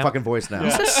know his Sam. fucking voice now.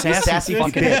 He's a sassy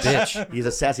fucking bitch. He's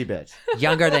a sassy bitch.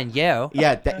 Younger than you.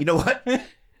 Yeah, you know what?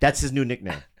 That's his new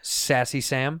nickname. Sassy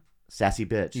Sam. Sassy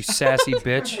bitch. You sassy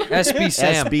bitch. SB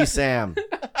Sam. SB Sam.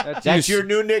 That's your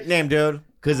new nickname, dude.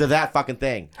 Because of that fucking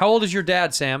thing. How old is your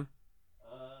dad, Sam?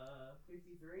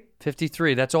 53.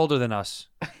 53. That's older than us.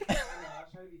 I was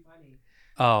trying to be funny.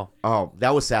 Oh,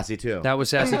 that was sassy too. that was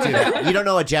sassy too. You don't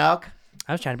know a joke?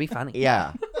 I was trying to be funny.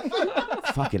 Yeah.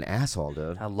 Fucking asshole,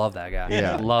 dude. I love that guy.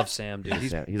 Yeah. I love Sam, dude.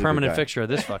 He's Sam. He's a a good permanent guy. fixture of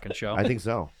this fucking show. I think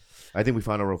so. I think we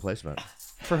found a replacement.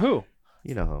 For who?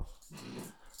 You know who?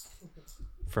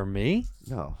 For me?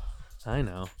 No. I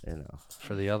know. You know.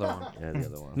 For the other one. Yeah, the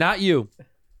other one. Not you.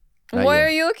 Not Why you. are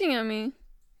you looking at me?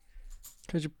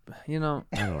 Because you know,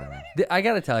 I don't know. I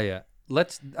got to tell you,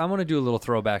 I want to do a little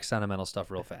throwback sentimental stuff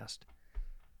real fast.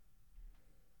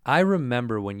 I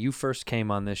remember when you first came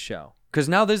on this show, because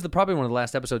now this is probably one of the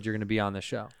last episodes you're going to be on this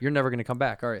show. You're never going to come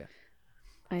back, are you?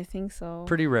 I think so.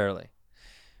 Pretty rarely.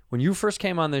 When you first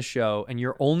came on this show and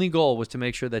your only goal was to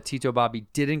make sure that Tito Bobby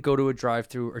didn't go to a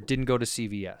drive-thru or didn't go to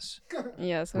CVS.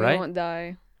 Yeah, so Right? he won't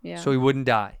die. Yeah. So he wouldn't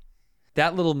die.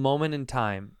 That little moment in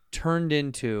time turned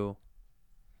into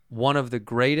one of the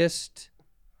greatest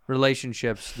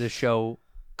relationships this show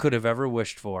could have ever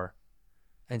wished for.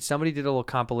 And somebody did a little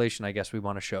compilation, I guess we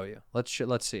want to show you. Let's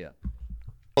see it.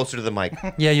 Closer to the mic.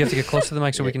 Yeah, you have to get close to the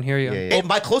mic so we can hear you. Hey,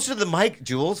 mic closer to the mic,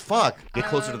 Jules. Fuck. Get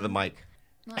closer to the mic.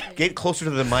 Get closer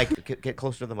to the mic. Get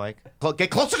closer to the mic. Get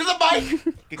closer to the mic.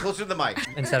 Get closer to the mic.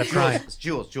 Instead of crying.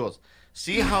 Jules.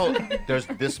 See how there's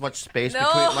this much space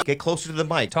No. between. Get closer to the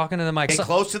mic. Talking to the mic. Get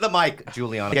close to the mic,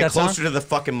 Juliana. Like Get that song? closer to the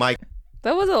fucking mic.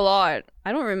 That was a lot.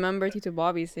 I don't remember Tito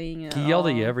Bobby saying it. He yelled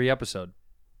at you every episode.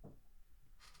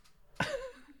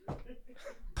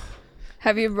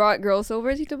 Have you brought girls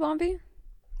over, Tito Bobby?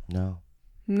 No.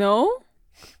 No?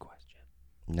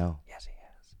 No. Yes, he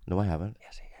has. No, I haven't.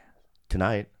 Yes, he has.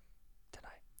 Tonight.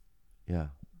 Yeah.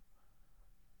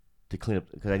 To clean up,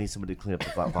 because I need somebody to clean up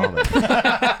the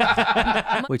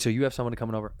vomit. Wait, so you have someone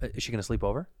coming over? Is she going to sleep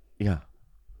over? Yeah.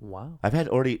 Wow. I've had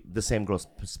already the same girls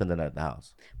spend the night at the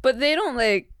house. But they don't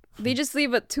they just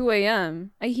leave at 2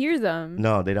 a.m. I hear them.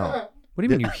 No, they don't. What do you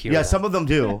mean you hear Yeah, that? some of them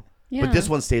do. Yeah. But this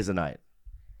one stays the night.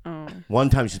 Oh. One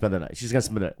time she spent the night. She's going to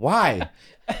spend the night. Why?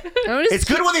 I'm just It's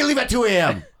good when they leave at 2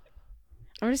 a.m.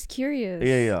 I'm just curious.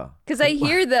 Yeah. Because I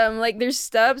hear them, like their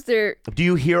steps, they're Do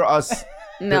you hear us,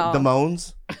 No. the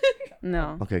moans?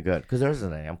 no. Okay, good. Because there's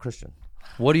an A. I'm Christian.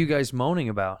 What are you guys moaning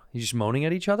about? You just moaning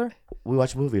at each other? We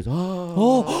watch movies. I'm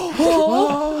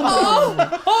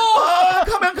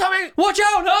coming! Watch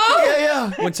out! Oh!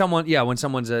 Yeah. When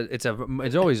someone's it's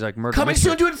always like murder. Coming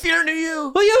mystery. soon to a theater near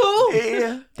you. Oh, you?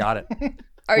 Yeah. Got it.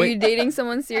 Are you dating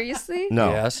someone seriously?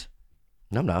 No. Yes.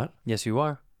 No, I'm not. Yes, you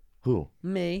are. Who?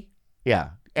 Me.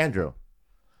 Yeah, Andrew.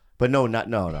 But no,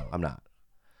 I'm not.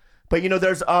 But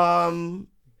there's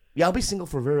I'll be single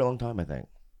for a very long time, I think.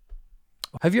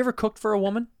 Have you ever cooked for a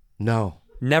woman? No.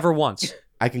 Never once.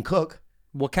 I can cook.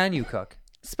 What can you cook?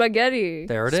 Spaghetti.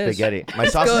 There it is. Spaghetti. My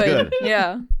sauce is good.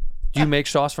 Yeah. Do you make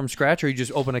sauce from scratch, or you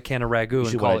just open a can of ragu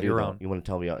and call it your own? You want to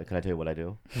tell me? Can I tell you what I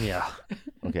do? Yeah.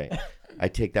 Okay. I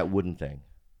take that wooden thing.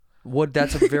 Wood?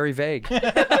 That's very vague.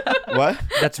 What?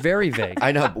 That's very vague.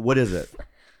 I know, but what is it?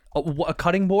 A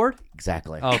cutting board?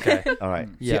 Exactly. Okay. All right.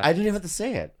 Yeah. See, I didn't even have to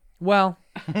say it. Well,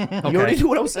 You already knew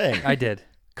what I was saying. I did.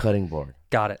 Cutting board.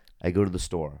 Got it. I go to the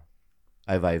store.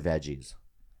 I buy veggies.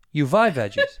 You buy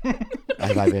veggies.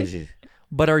 I buy veggies.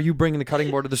 But are you bringing the cutting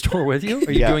board to the store with you? Or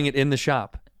are you doing it in the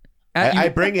shop? I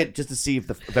bring it just to see if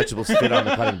the vegetables fit on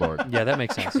the cutting board. Yeah, that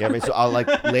makes sense. Yeah, so I'll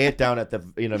lay it down at the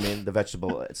the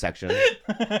vegetable section,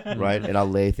 right? And I'll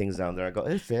lay things down there. I go,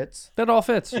 it fits. That all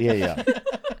fits. Yeah.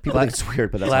 People think it's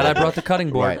weird, but that's glad how I brought the cutting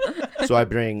board. Right. So I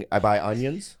buy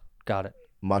onions. Got it.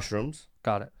 Mushrooms.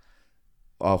 Got it.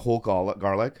 Whole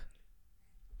garlic.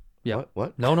 Yeah.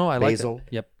 What? No, I like basil.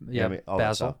 Yep. Yeah, Yeah. all that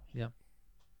Basil. stuff. Yeah.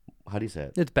 How do you say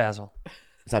it? It's basil.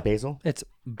 Is that basil? It's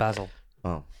basil.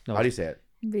 Oh. No, How do you say it?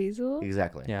 Basil?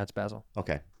 Exactly. Yeah, it's basil.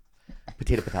 Okay.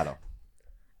 Potato.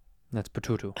 That's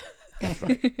potato. That's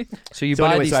right. So you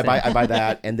buy these I things. buy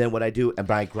that, and then what I do, I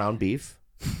buy ground beef.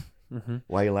 Mm-hmm.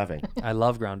 Why are you laughing? I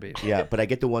love ground beef. Yeah, but I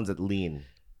get the ones that lean.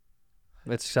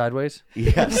 It's sideways?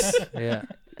 Yes. Yeah.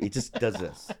 It just does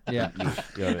this. Yeah. You know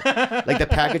what I mean? Like the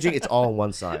packaging, it's all on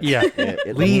one side. Yeah.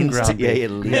 It Lean leans ground to, yeah, beef. it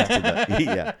leans to the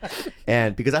yeah.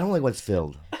 And because I don't like when it's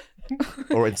filled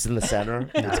or it's in the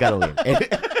center, it's got to lean.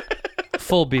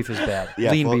 Full beef is bad.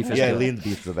 Yeah, lean beef is good. lean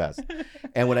beef is the best.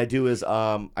 And what I do is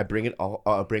I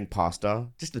bring pasta,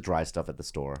 just the dry stuff at the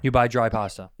store. You buy dry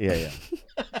pasta. Yeah.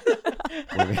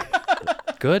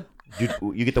 Good.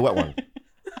 You get the wet one.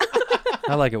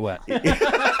 I like it wet.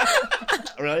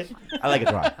 Really? I like it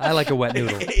dry. I like a wet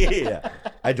noodle. Yeah.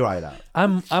 I dry it out.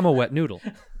 I'm a wet noodle.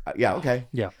 Yeah, okay.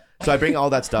 Yeah. So I bring all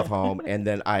that stuff home, and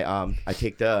then I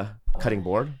take the cutting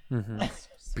board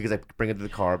because I bring it to the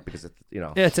car because it's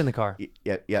Yeah, it's in the car.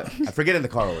 Yeah. I forget it in the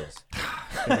car always.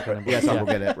 Yeah, so I'll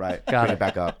go get it. Right. Got bring it. it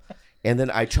back up, and then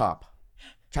I chop.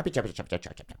 Chop. Chop.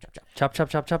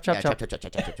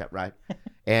 Right.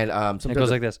 And sometimes It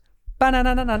goes like this.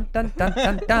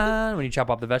 Ba-na-na-na-na-dun-dun-dun-dun. When you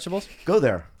chop up the vegetables. Go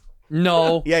there.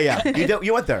 No. Yeah.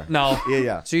 You went there. No.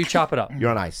 Yeah. So you chop it up. You're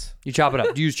on ice. You chop it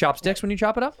up. Do you use chopsticks when you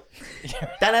chop it up?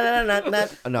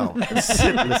 No.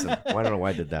 Listen. I don't know why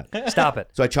I did that. Stop it.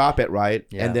 So I chop it, right?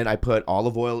 Yeah. And then I put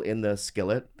olive oil in the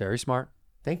skillet. Very smart.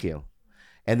 Thank you.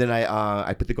 And then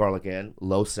I put the garlic in,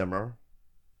 low simmer,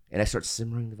 and I start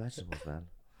simmering the vegetables, man.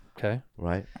 Okay.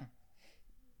 Right?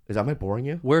 Am I boring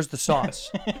you? Where's the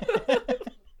sauce?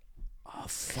 Oh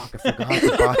fuck!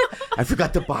 I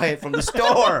forgot to buy it from the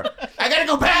store. I gotta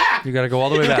go back. You gotta go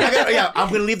all the way back.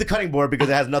 I'm gonna leave the cutting board because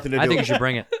it has nothing to do. I think you should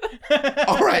bring it.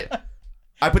 All right.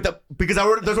 I put because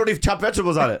there's already chopped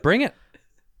vegetables on it. Bring it.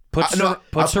 Put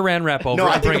saran wrap over no,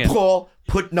 it. I Bring take a it. pull.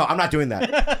 No, I'm not doing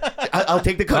that. I'll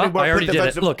take the cutting board. I already put the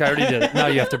did it. Look, I already did it. Now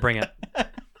you have to bring it.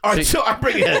 All right, so I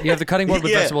bring it. You have the cutting board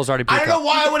with vegetables already I picked don't up. know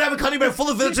why I would have a cutting board full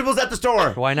of vegetables at the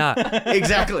store. Why not?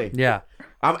 Exactly. Yeah.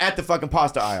 I'm at the fucking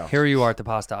pasta aisle. Here you are at the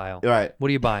pasta aisle. Right. What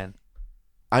are you buying?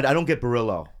 I don't get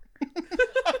Barillo.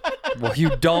 Well, you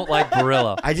don't like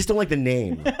Barillo. I just don't like the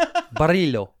name.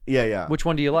 Barillo. Yeah. Which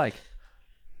one do you like?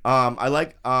 I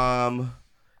like I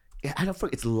don't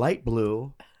forget. It's light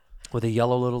blue with a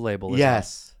yellow little label.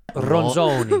 Yes.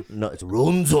 Ronzoni. No, it's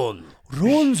Ronzon.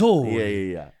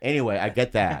 Ronzoni. Yeah. Anyway, I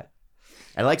get that.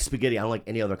 I like spaghetti. I don't like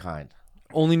any other kind.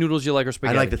 Only noodles you like are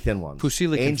spaghetti. I like the thin ones.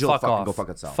 Fusilli can Angel, fuck fucking off. go fuck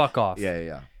itself. Fuck off.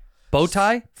 Yeah. Bow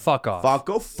tie? Fuck off.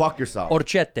 Go fuck yourself.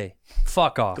 Orchette?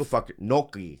 Fuck off. Go fuck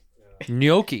Gnocchi.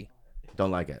 Gnocchi?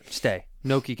 Don't like it. Stay.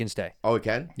 Gnocchi can stay. Oh, it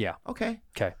can? Yeah. Okay.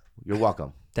 Okay. You're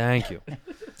welcome. Thank you.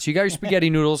 So you got your spaghetti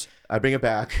noodles. I bring it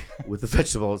back with the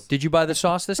vegetables. Did you buy the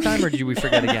sauce this time, or did we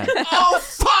forget again? Oh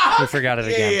fuck! We forgot it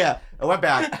again. Yeah. I went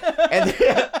back,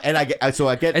 and I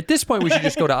get. At this point, we should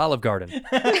just go to Olive Garden.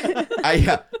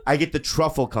 I get the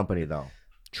truffle company though.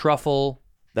 Truffle.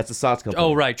 That's the sauce company.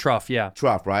 Oh right, Truff. Yeah.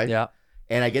 Truff, right? Yeah.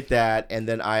 And I get that, and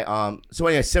then I So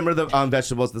anyway, I simmer the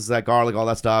vegetables. This is that garlic, all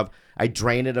that stuff. I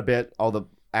drain it a bit, all the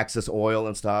excess oil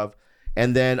and stuff,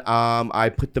 and then I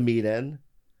put the meat in.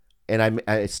 And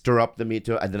I stir up the meat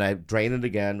and then I drain it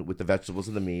again with the vegetables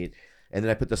and the meat, and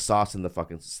then I put the sauce in the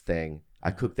fucking thing.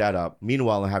 I cook that up.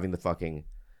 Meanwhile,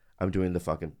 I'm doing the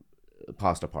fucking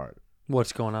pasta part.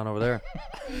 What's going on over there?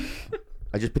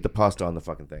 I just put the pasta on the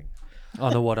fucking thing.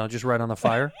 On the what? Just right on the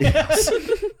fire?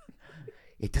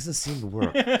 It doesn't seem to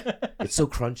work. It's so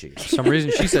crunchy. For some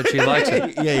reason, she said she likes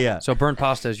it. Yeah. So burnt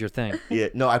pasta is your thing. Yeah.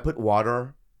 No, I put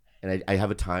water, and I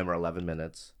have a timer 11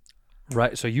 minutes.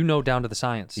 Right. So you know down to the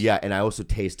science. Yeah, and I also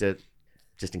taste it,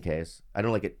 just in case. I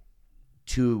don't like it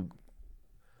too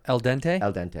al dente.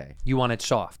 Al dente. You want it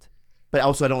soft, but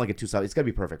also I don't like it too soft. It's gotta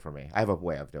be perfect for me. I have a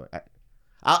way of doing it.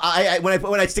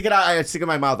 When I stick it out, I stick it in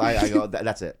my mouth. I go,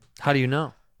 that's it. How do you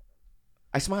know?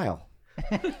 I smile.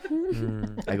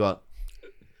 I go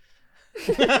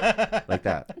like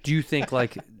that. Do you think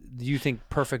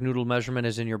perfect noodle measurement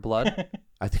is in your blood?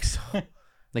 I think so.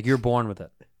 Like you're born with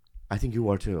it. I think you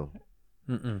are too.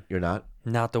 Mm-mm. You're not?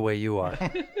 Not the way you are.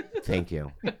 Thank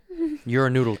you. You're a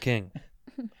noodle king.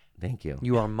 Thank you.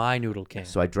 You are my noodle king.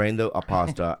 So I drain the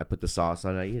pasta, I put the sauce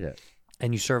on, and I eat it.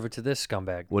 And you serve it to this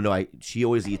scumbag. Well, no, she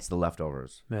always eats the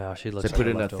leftovers. Yeah, she looks So I put like it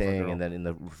in a leftover thing, girl. and then in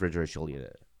the refrigerator, she'll eat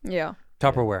it. Yeah.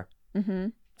 Tupperware. Mm-hmm.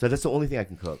 So that's the only thing I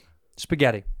can cook.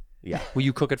 Spaghetti. Yeah. Will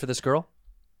you cook it for this girl?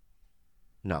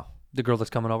 No. The girl that's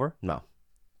coming over? No.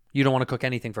 You don't want to cook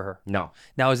anything for her? No.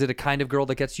 Now, is it a kind of girl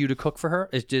that gets you to cook for her?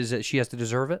 Is it she has to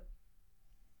deserve it?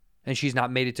 And she's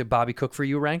not made it to Bobby cook for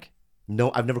you rank?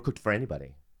 No, I've never cooked for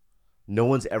anybody. No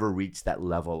one's ever reached that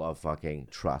level of fucking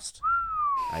trust.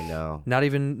 I know. Not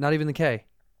even the K.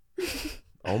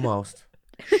 Almost.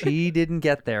 She didn't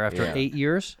get there after 8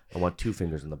 years. I want 2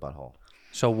 fingers in the butthole.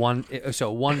 So one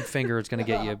finger is going to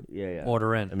get you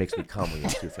order in. It makes me come when you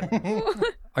have 2 fingers.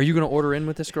 Are you going to order in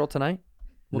with this girl tonight?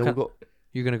 No, we'll go.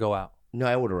 You're going to go out? No,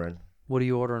 I order in. What are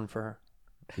you ordering for her?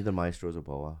 Either Maestro's or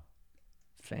Boa.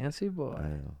 Fancy boy. I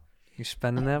know. You're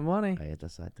spending that money. I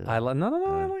decide to. No. I like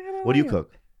it. What do you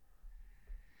cook?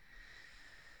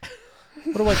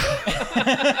 What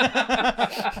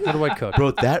do I cook?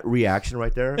 Bro, that reaction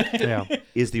right there Yeah.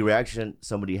 is the reaction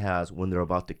somebody has when they're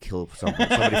about to kill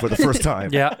somebody for the first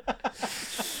time. Yeah.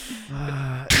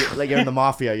 Like you're in the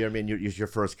mafia, you know what I mean? It's your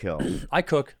first kill. I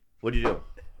cook. What do you do?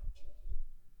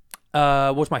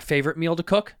 What's my favorite meal to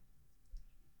cook?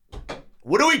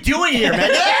 What are we doing here,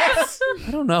 man? Yes!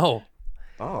 I don't know.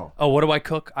 Oh. Oh, what do I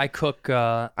cook? I cook.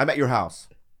 I'm at your house.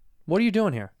 What are you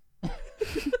doing here?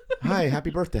 Hi, happy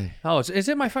birthday. Oh, is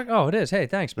it my fuck? Oh, it is. Hey,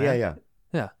 thanks, man. Yeah.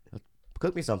 Yeah.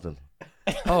 Cook me something.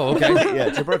 Oh, okay. Yeah,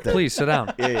 it's your birthday. Please sit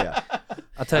down. Yeah.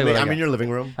 I'll tell you what. I'm in your living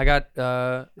room. I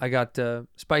got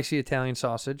spicy Italian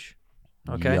sausage.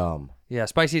 Okay. Yum. Yeah,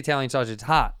 spicy Italian sausage. It's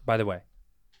hot, by the way.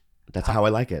 That's how I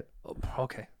like it.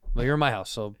 Okay. Well, you're in my house,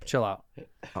 so chill out.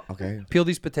 Okay. Peel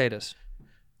these potatoes.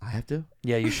 I have to?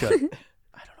 Yeah, you should. I don't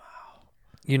know how.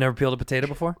 You never peeled a potato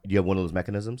before? Do you have one of those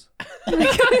mechanisms?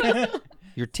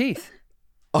 Your teeth.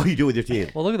 Oh, you do with your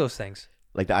teeth? Well, look at those things.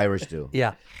 Like the Irish do.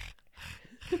 Yeah.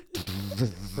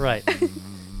 Right.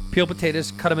 Peel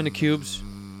potatoes, cut them into cubes.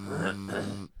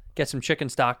 Get some chicken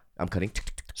stock. I'm cutting.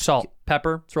 Salt,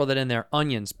 pepper, throw that in there.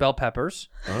 Onions, bell peppers,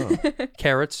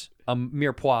 carrots, a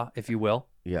mirepoix, if you will.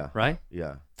 Yeah. Right?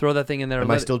 Yeah. Throw that thing in there.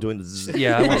 Am I still doing the zzz?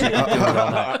 Yeah, I want you to keep doing it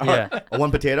all night. Yeah.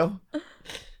 1 potato?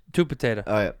 2 potato.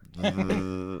 All right.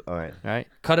 All right. All right.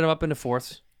 Cut it up into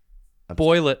fourths.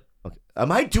 Boil it. Okay.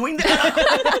 Am I doing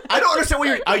that? I don't understand what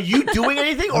you're. Are you doing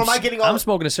anything, or am I getting all? I'm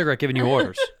smoking a cigarette, giving you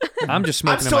orders. I'm just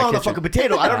smoking. I'm still in my on the kitchen. fucking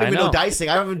potato. I don't even know know dicing.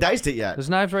 I haven't diced it yet. There's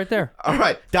knives right there. All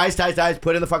right, dice.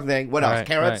 Put in the fucking thing. What All else? right,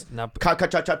 Carrots. all right. Now,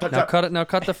 Cut. Now cut it. Now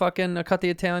cut the fucking. Cut the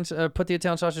Italian. Put the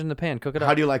Italian sausage in the pan. Cook it up.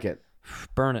 How do you like it?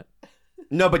 Burn it.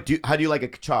 No, but how do you like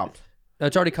it chopped?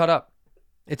 It's already cut up.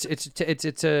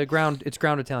 It's a ground. It's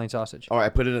ground Italian sausage. All right, I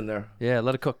put it in there. Yeah,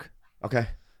 let it cook. Okay.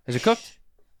 Is it cooked?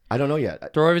 I don't know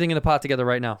yet. Throw everything in the pot together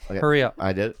right now. Okay. Hurry up.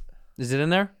 I did. Is it in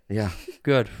there? Yeah.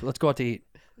 Good. Let's go out to eat.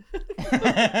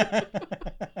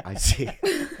 I see.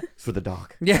 It's for the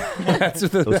dog. Yeah, that's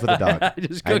it was for the dog. I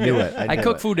just I cook knew it. it. I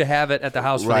cook food to have it at the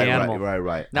house for the animal.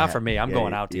 Right. Not for me. I'm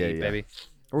going out to eat, baby.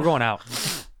 We're going out.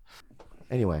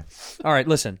 Anyway. All right,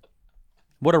 listen.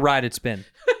 What a ride it's been.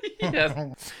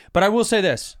 Yes. But I will say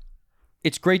this.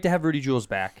 It's great to have Rudy Jules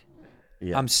back.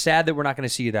 Yeah. I'm sad that we're not going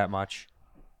to see you that much.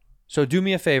 So do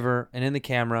me a favor and in the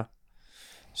camera,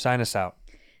 sign us out.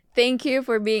 Thank you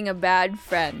for being a bad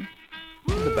friend.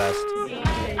 You're the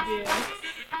best.